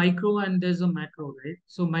there's a micro and there's a macro, right?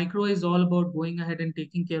 So micro is all about going ahead and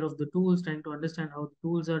taking care of the tools, trying to understand how the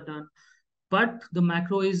tools are done. But the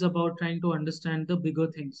macro is about trying to understand the bigger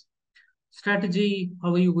things. Strategy,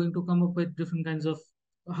 how are you going to come up with different kinds of,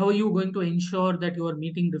 how are you going to ensure that you are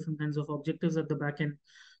meeting different kinds of objectives at the back end?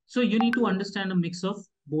 So you need to understand a mix of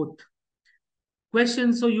both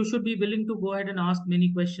questions. So you should be willing to go ahead and ask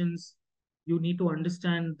many questions. You need to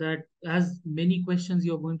understand that as many questions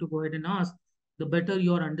you're going to go ahead and ask, the better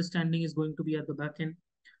your understanding is going to be at the back end.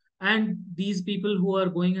 And these people who are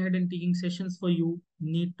going ahead and taking sessions for you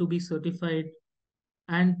need to be certified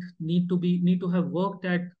and need to have worked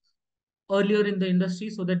at earlier in the industry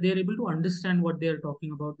so that they're able to understand what they're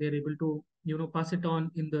talking about. They're able to pass it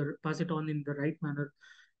on in the right manner.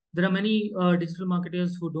 There are many digital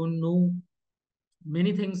marketers who don't know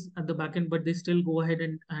many things at the back end, but they still go ahead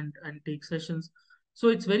and take sessions. So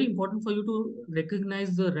it's very important for you to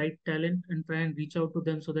recognize the right talent and try and reach out to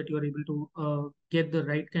them so that you are able to get the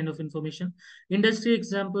right kind of information, industry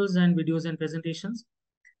examples and videos and presentations.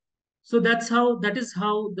 So that is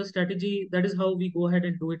how we go ahead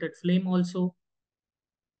and do it at Flame also.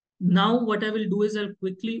 Now what I will do is I'll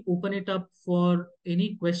quickly open it up for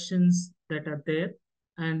any questions that are there,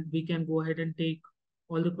 and we can go ahead and take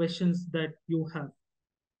all the questions that you have.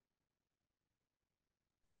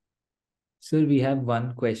 Sir, we have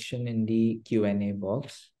one question in the Q&A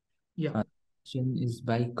box. Yeah. Question is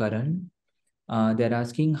by Karan. They're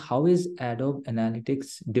asking, how is Adobe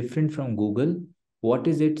Analytics different from Google? What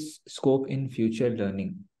is its scope in future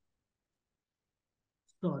learning?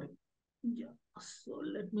 Sorry. Yeah. So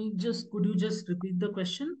could you just repeat the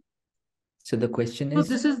question? So the question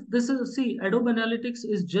So is, see, Adobe Analytics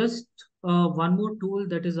is just one more tool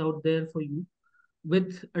that is out there for you.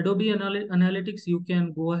 With Adobe Analytics, you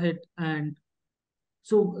can go ahead and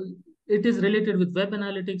it is related with web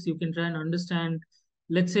analytics. You can try and understand,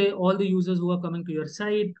 let's say, all the users who are coming to your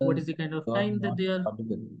site. What is the kind of you are time that not they are?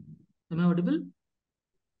 audible. Am I audible?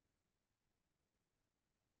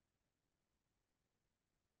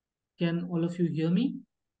 Can all of you hear me?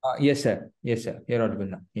 Yes, sir. Yes, sir. You're audible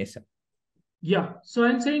now. Yes, sir. Yeah. So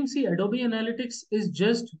I'm saying, see, Adobe Analytics is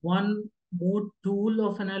just one more tool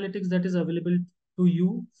of analytics that is available to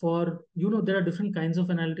you for, there are different kinds of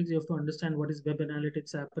analytics. You have to understand what is web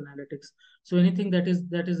analytics, app analytics. So anything that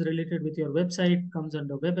is related with your website comes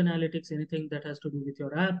under web analytics. Anything that has to do with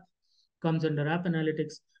your app comes under app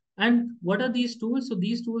analytics. And what are these tools? So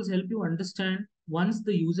these tools help you understand once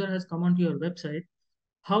the user has come onto your website,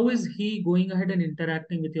 how is he going ahead and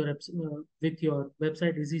interacting with your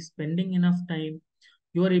website? Is he spending enough time?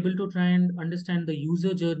 You are able to try and understand the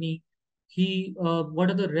user journey.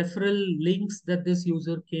 What are the referral links that this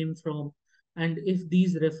user came from? And if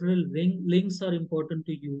these links are important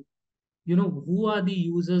to you, who are the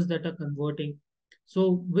users that are converting?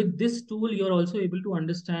 So with this tool, you're also able to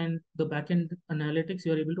understand the backend analytics.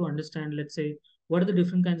 You're able to understand, let's say, what are the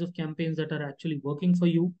different kinds of campaigns that are actually working for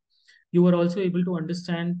you. You are also able to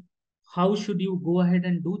understand how should you go ahead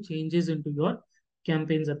and do changes into your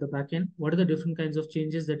campaigns at the backend. What are the different kinds of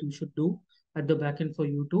changes that you should do at the backend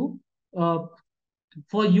uh,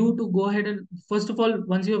 for you to go ahead and, first of all,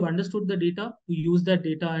 once you have understood the data, to use that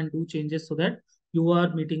data and do changes so that you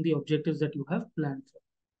are meeting the objectives that you have planned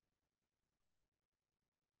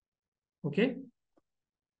for. Okay.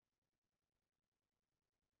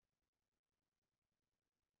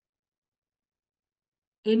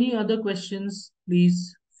 Any other questions,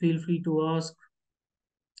 please feel free to ask.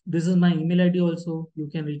 This is my email ID also. You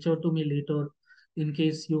can reach out to me later in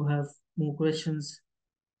case you have more questions?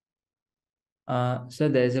 So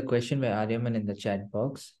there is a question by Aryaman in the chat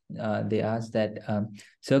box. They asked that,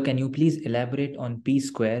 sir, can you please elaborate on P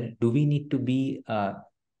Square? Do we need to be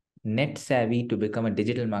net savvy to become a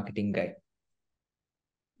digital marketing guy?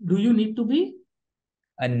 Do you need to be?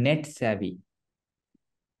 A net savvy.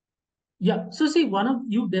 Yeah. So see,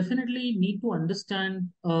 you definitely need to understand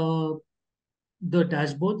the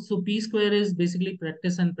dashboard. So P Square is basically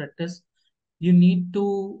practice and practice. You need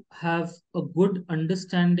to have a good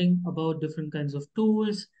understanding about different kinds of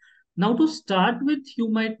tools. Now, to start with, you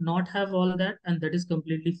might not have all that, and that is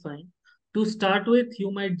completely fine. To start with,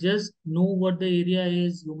 you might just know what the area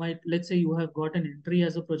is. You might, let's say, you have got an entry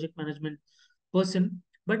as a project management person,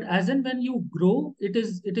 but as and when you grow, it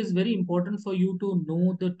is very important for you to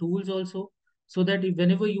know the tools also, so that if,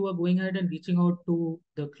 whenever you are going ahead and reaching out to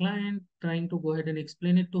the client, trying to go ahead and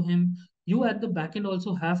explain it to him, you at the back end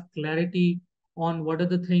also have clarity on what are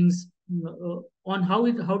the things, on how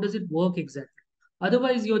does it work exactly.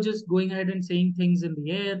 Otherwise, you're just going ahead and saying things in the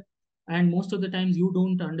air, and most of the times you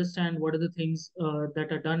don't understand what are the things that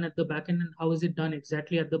are done at the back end and how is it done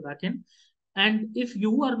exactly at the back end. And if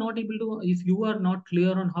you are not able to, if you are not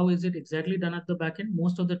clear on how is it exactly done at the back end,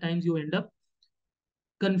 most of the times you end up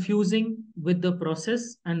confusing with the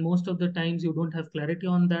process, and most of the times you don't have clarity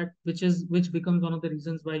on that, which becomes one of the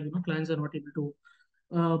reasons why clients are not able to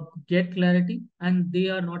get clarity, and they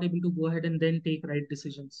are not able to go ahead and then take right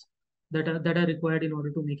decisions that are required in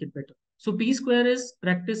order to make it better. So P Square is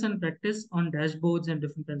practice and practice on dashboards and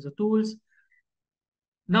different kinds of tools.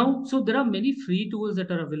 Now, so there are many free tools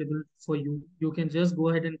that are available for you. You can just go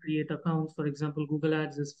ahead and create accounts. For example, Google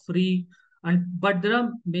Ads is free, and but there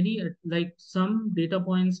are many, like some data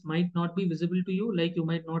points might not be visible to you. Like you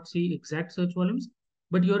might not see exact search volumes,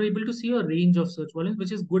 but you're able to see a range of search volumes,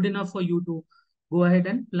 which is good enough for you to go ahead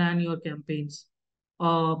and plan your campaigns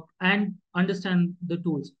and understand the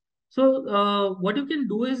tools. So what you can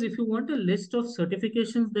do is, if you want a list of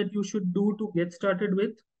certifications that you should do to get started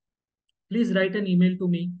with, please write an email to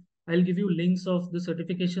me. I'll give you links of the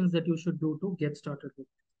certifications that you should do to get started with.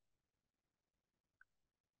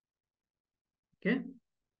 Okay.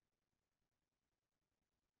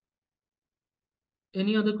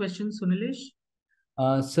 Any other questions, Sunilesh?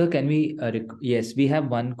 Sir, can we, yes, we have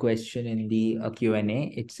one question in the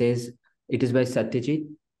Q&A. It says, it is by Satyajit.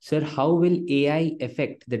 Sir, how will AI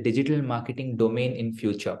affect the digital marketing domain in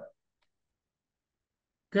future?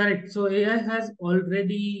 Correct. So AI has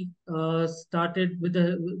already started with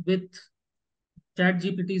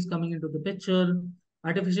ChatGPT is coming into the picture.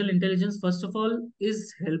 Artificial intelligence, first of all,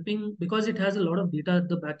 is helping because it has a lot of data at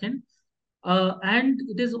the back end. And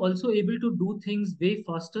it is also able to do things way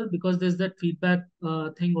faster because there's that feedback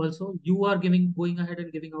thing also. You are going ahead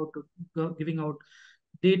and giving out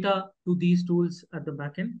data to these tools at the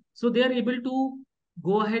back end. So they are able to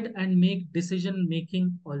go ahead and make decision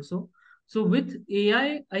making also. So with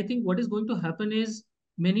AI, I think what is going to happen is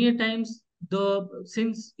many a times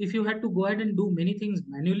since if you had to go ahead and do many things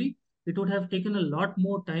manually, it would have taken a lot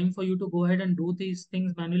more time for you to go ahead and do these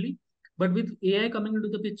things manually. But with AI coming into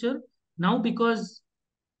the picture, now because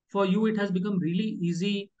for you it has become really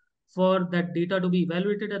easy for that data to be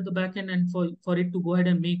evaluated at the back end and for it to go ahead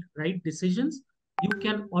and make right decisions, you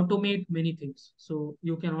can automate many things. So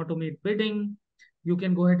you can automate bidding, you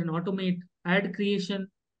can go ahead and automate ad creation.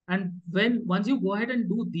 And once you go ahead and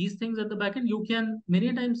do these things at the back end, you can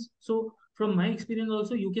many times, so from my experience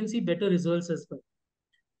also, you can see better results as well,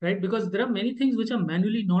 right? Because there are many things which are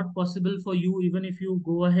manually not possible for you, even if you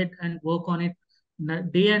go ahead and work on it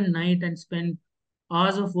day and night and spend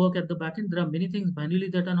hours of work at the back end. There are many things manually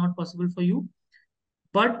that are not possible for you.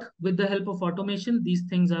 But with the help of automation, these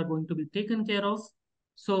things are going to be taken care of.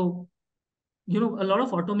 So, a lot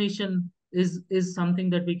of automation is something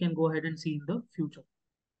that we can go ahead and see in the future.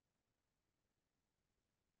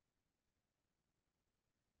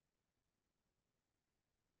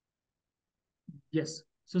 Yes.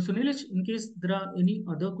 So Sunilesh, in case there are any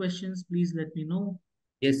other questions, please let me know.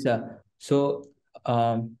 Yes, sir. So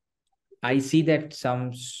I see that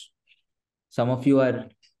some of you are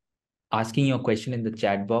asking your question in the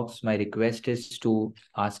chat box. My request is to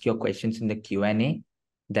ask your questions in the Q&A.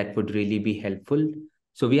 That would really be helpful.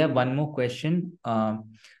 So we have one more question.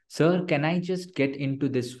 Sir, can I just get into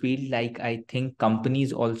this field? Like, I think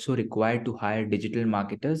companies also require to hire digital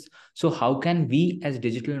marketers. So how can we as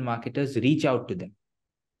digital marketers reach out to them?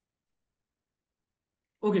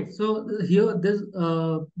 Okay, so here this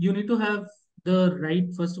you need to have the right.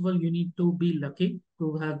 First of all, you need to be lucky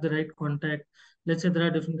to have the right contact. Let's say there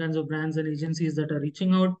are different kinds of brands and agencies that are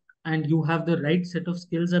reaching out, and you have the right set of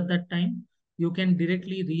skills at that time. You can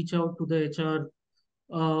directly reach out to the HR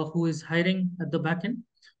who is hiring at the back end.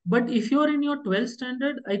 But if you're in your 12th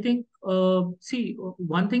standard, I think, see,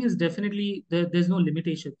 one thing is definitely there's no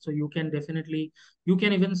limitation. So you can definitely, you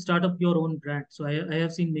can even start up your own brand. So I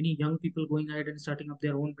have seen many young people going ahead and starting up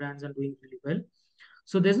their own brands and doing really well.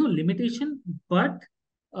 So there's no limitation, but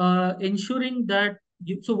ensuring that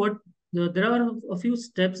you, so what, there are a few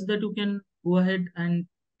steps that you can go ahead and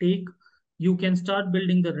take. You can start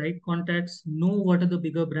building the right contacts, know what are the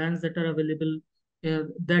bigger brands that are available,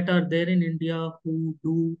 that are there in India,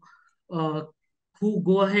 uh, who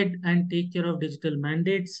go ahead and take care of digital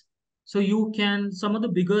mandates. So you can, some of the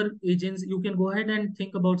bigger agents, you can go ahead and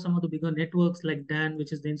think about some of the bigger networks like DAN,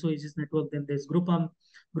 which is the Info Agents Network. Then there's Group M.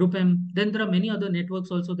 Then there are many other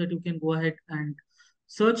networks also that you can go ahead and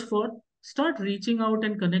search for. Start reaching out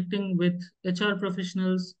and connecting with HR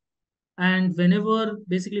professionals. And whenever,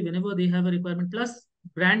 basically, whenever they have a requirement, plus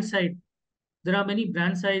brand side, there are many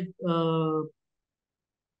brand side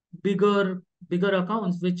bigger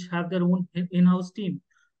accounts which have their own in-house team.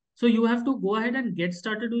 So you have to go ahead and get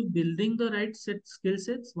started with building the right skill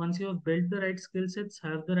sets. Once you have built the right skill sets,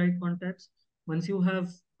 have the right contacts, once you have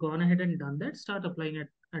gone ahead and done that, start applying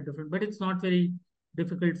at different, but it's not very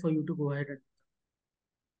difficult for you to go ahead and.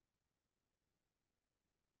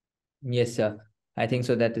 Yes, sir. I think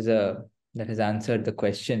so. That has answered the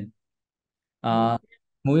question.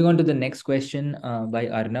 Moving on to the next question by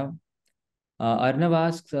Arnav. Arnav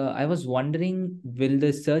asks, I was wondering, will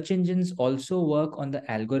the search engines also work on the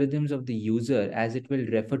algorithms of the user as it will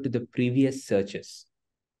refer to the previous searches?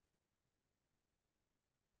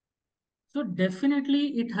 So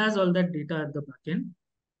definitely it has all that data at the backend.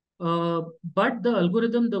 But the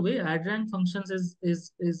algorithm, the way ad rank functions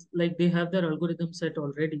is like they have their algorithm set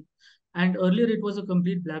already. And earlier it was a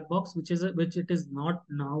complete black box, which it is not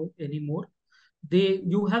now anymore.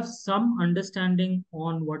 You have some understanding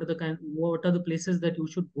on what are the places that you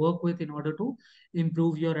should work with in order to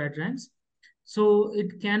improve your ad ranks. So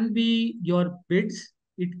it can be your bids,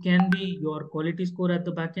 it can be your quality score at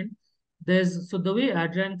the backend. So the way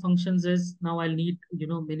ad rank functions is, now I'll need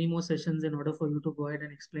many more sessions in order for you to go ahead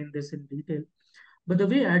and explain this in detail. But the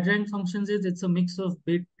way ad rank functions is, it's a mix of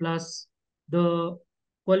bid plus the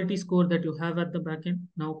quality score that you have at the backend.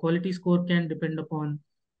 Now quality score can depend upon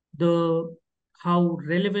the how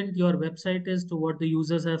relevant your website is to what the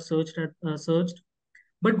users have searched.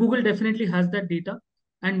 But Google definitely has that data,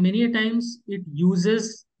 and many a times it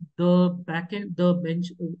uses the backend, the bench.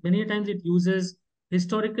 Many a times it uses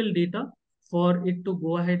historical data for it to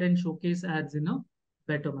go ahead and showcase ads in a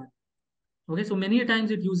better manner. Okay, so many a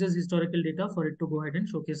times it uses historical data for it to go ahead and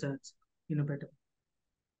showcase ads in a better.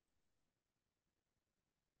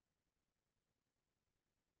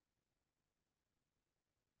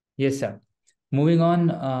 Yes, sir. Moving on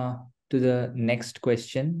to the next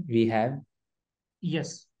question we have.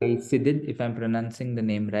 Yes. Sidid, if I'm pronouncing the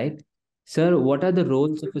name right. Sir, what are the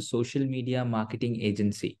roles of a social media marketing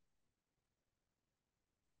agency?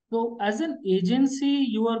 So as an agency,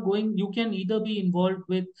 you can either be involved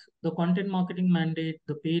with the content marketing mandate,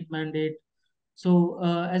 the paid mandate. So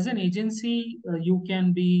as an agency, you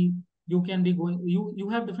can be going, you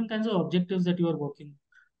have different kinds of objectives that you are working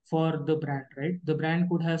for the brand, right? The brand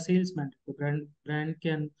could have sales mandate. The brand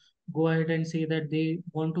can go ahead and say that they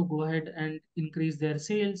want to go ahead and increase their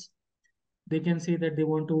sales. They can say that they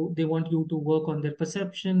want you to work on their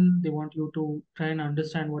perception. They want you to try and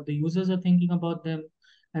understand what the users are thinking about them,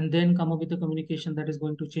 and then come up with a communication that is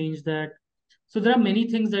going to change that. So there are many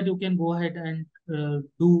things that you can go ahead and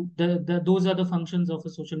do. Those are the functions of a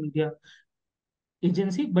social media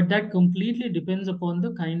agency, but that completely depends upon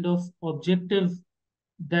the kind of objective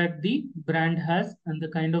that the brand has and the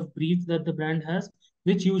kind of brief that the brand has,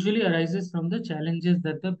 which usually arises from the challenges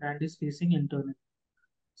that the brand is facing internally.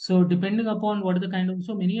 So depending upon what are the kind of,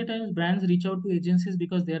 so many a times brands reach out to agencies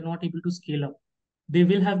because they are not able to scale up. They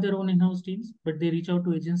will have their own in-house teams, but they reach out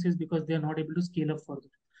to agencies because they are not able to scale up further.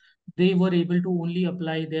 They were able to only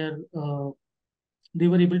apply their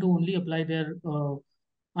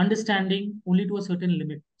understanding only to a certain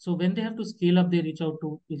limit. So when they have to scale up, they reach out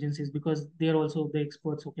to agencies because they are also the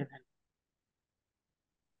experts who can help.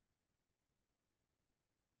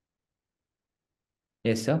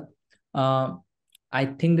 Yes, sir. I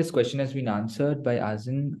think this question has been answered by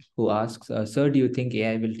Azin, who asks, Sir, do you think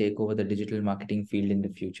AI will take over the digital marketing field in the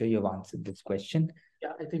future? You've answered this question.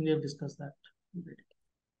 Yeah, I think we have discussed that already.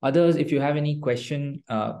 Others, if you have any question,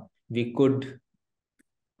 we could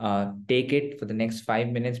take it for the next 5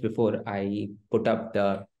 minutes before I put up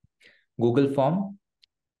the Google form.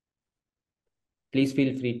 Please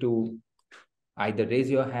feel free to either raise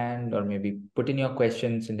your hand or maybe put in your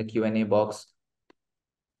questions in the Q&A box.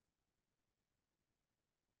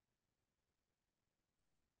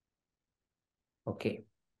 Okay.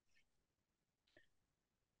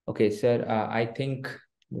 Okay, sir, I think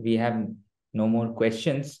we have no more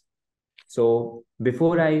questions. So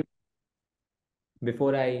before I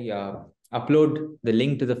upload the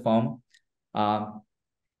link to the form, I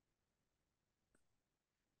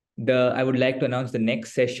would like to announce the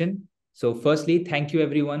next session. So firstly, thank you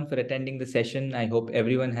everyone for attending the session. I hope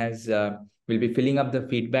everyone will be filling up the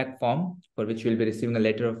feedback form, for which we'll be receiving a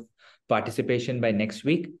letter of participation by next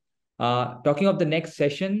week. Talking of the next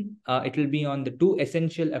session, it will be on the 2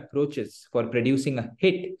 essential approaches for producing a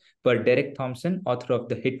hit per Derek Thompson, author of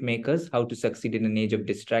The Hit Makers, How to Succeed in an Age of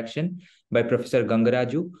Distraction, by Professor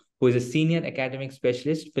Gangaraju, who is a senior academic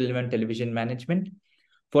specialist, film and television management.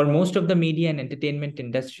 For most of the media and entertainment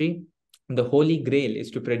industry, the holy grail is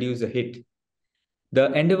to produce a hit.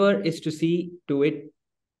 The endeavor is to see to it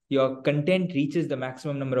your content reaches the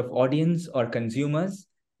maximum number of audience or consumers.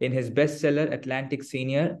 In his bestseller, Atlantic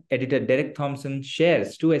senior editor Derek Thompson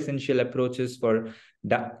shares 2 essential approaches for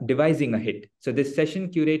devising a hit. So this session,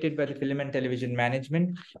 curated by the Film and Television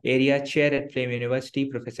Management Area Chair at Flame University,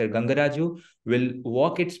 Professor Gangaraju, will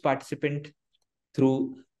walk its participant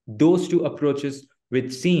through those 2 approaches,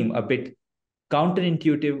 which seem a bit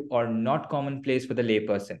counterintuitive or not commonplace for the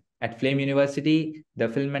layperson. At Flame University, the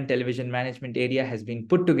Film and Television Management Area has been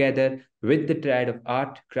put together with the triad of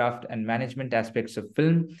art, craft, and management aspects of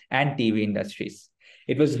film and TV industries.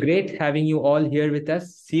 It was great having you all here with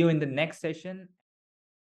us. See you in the next session.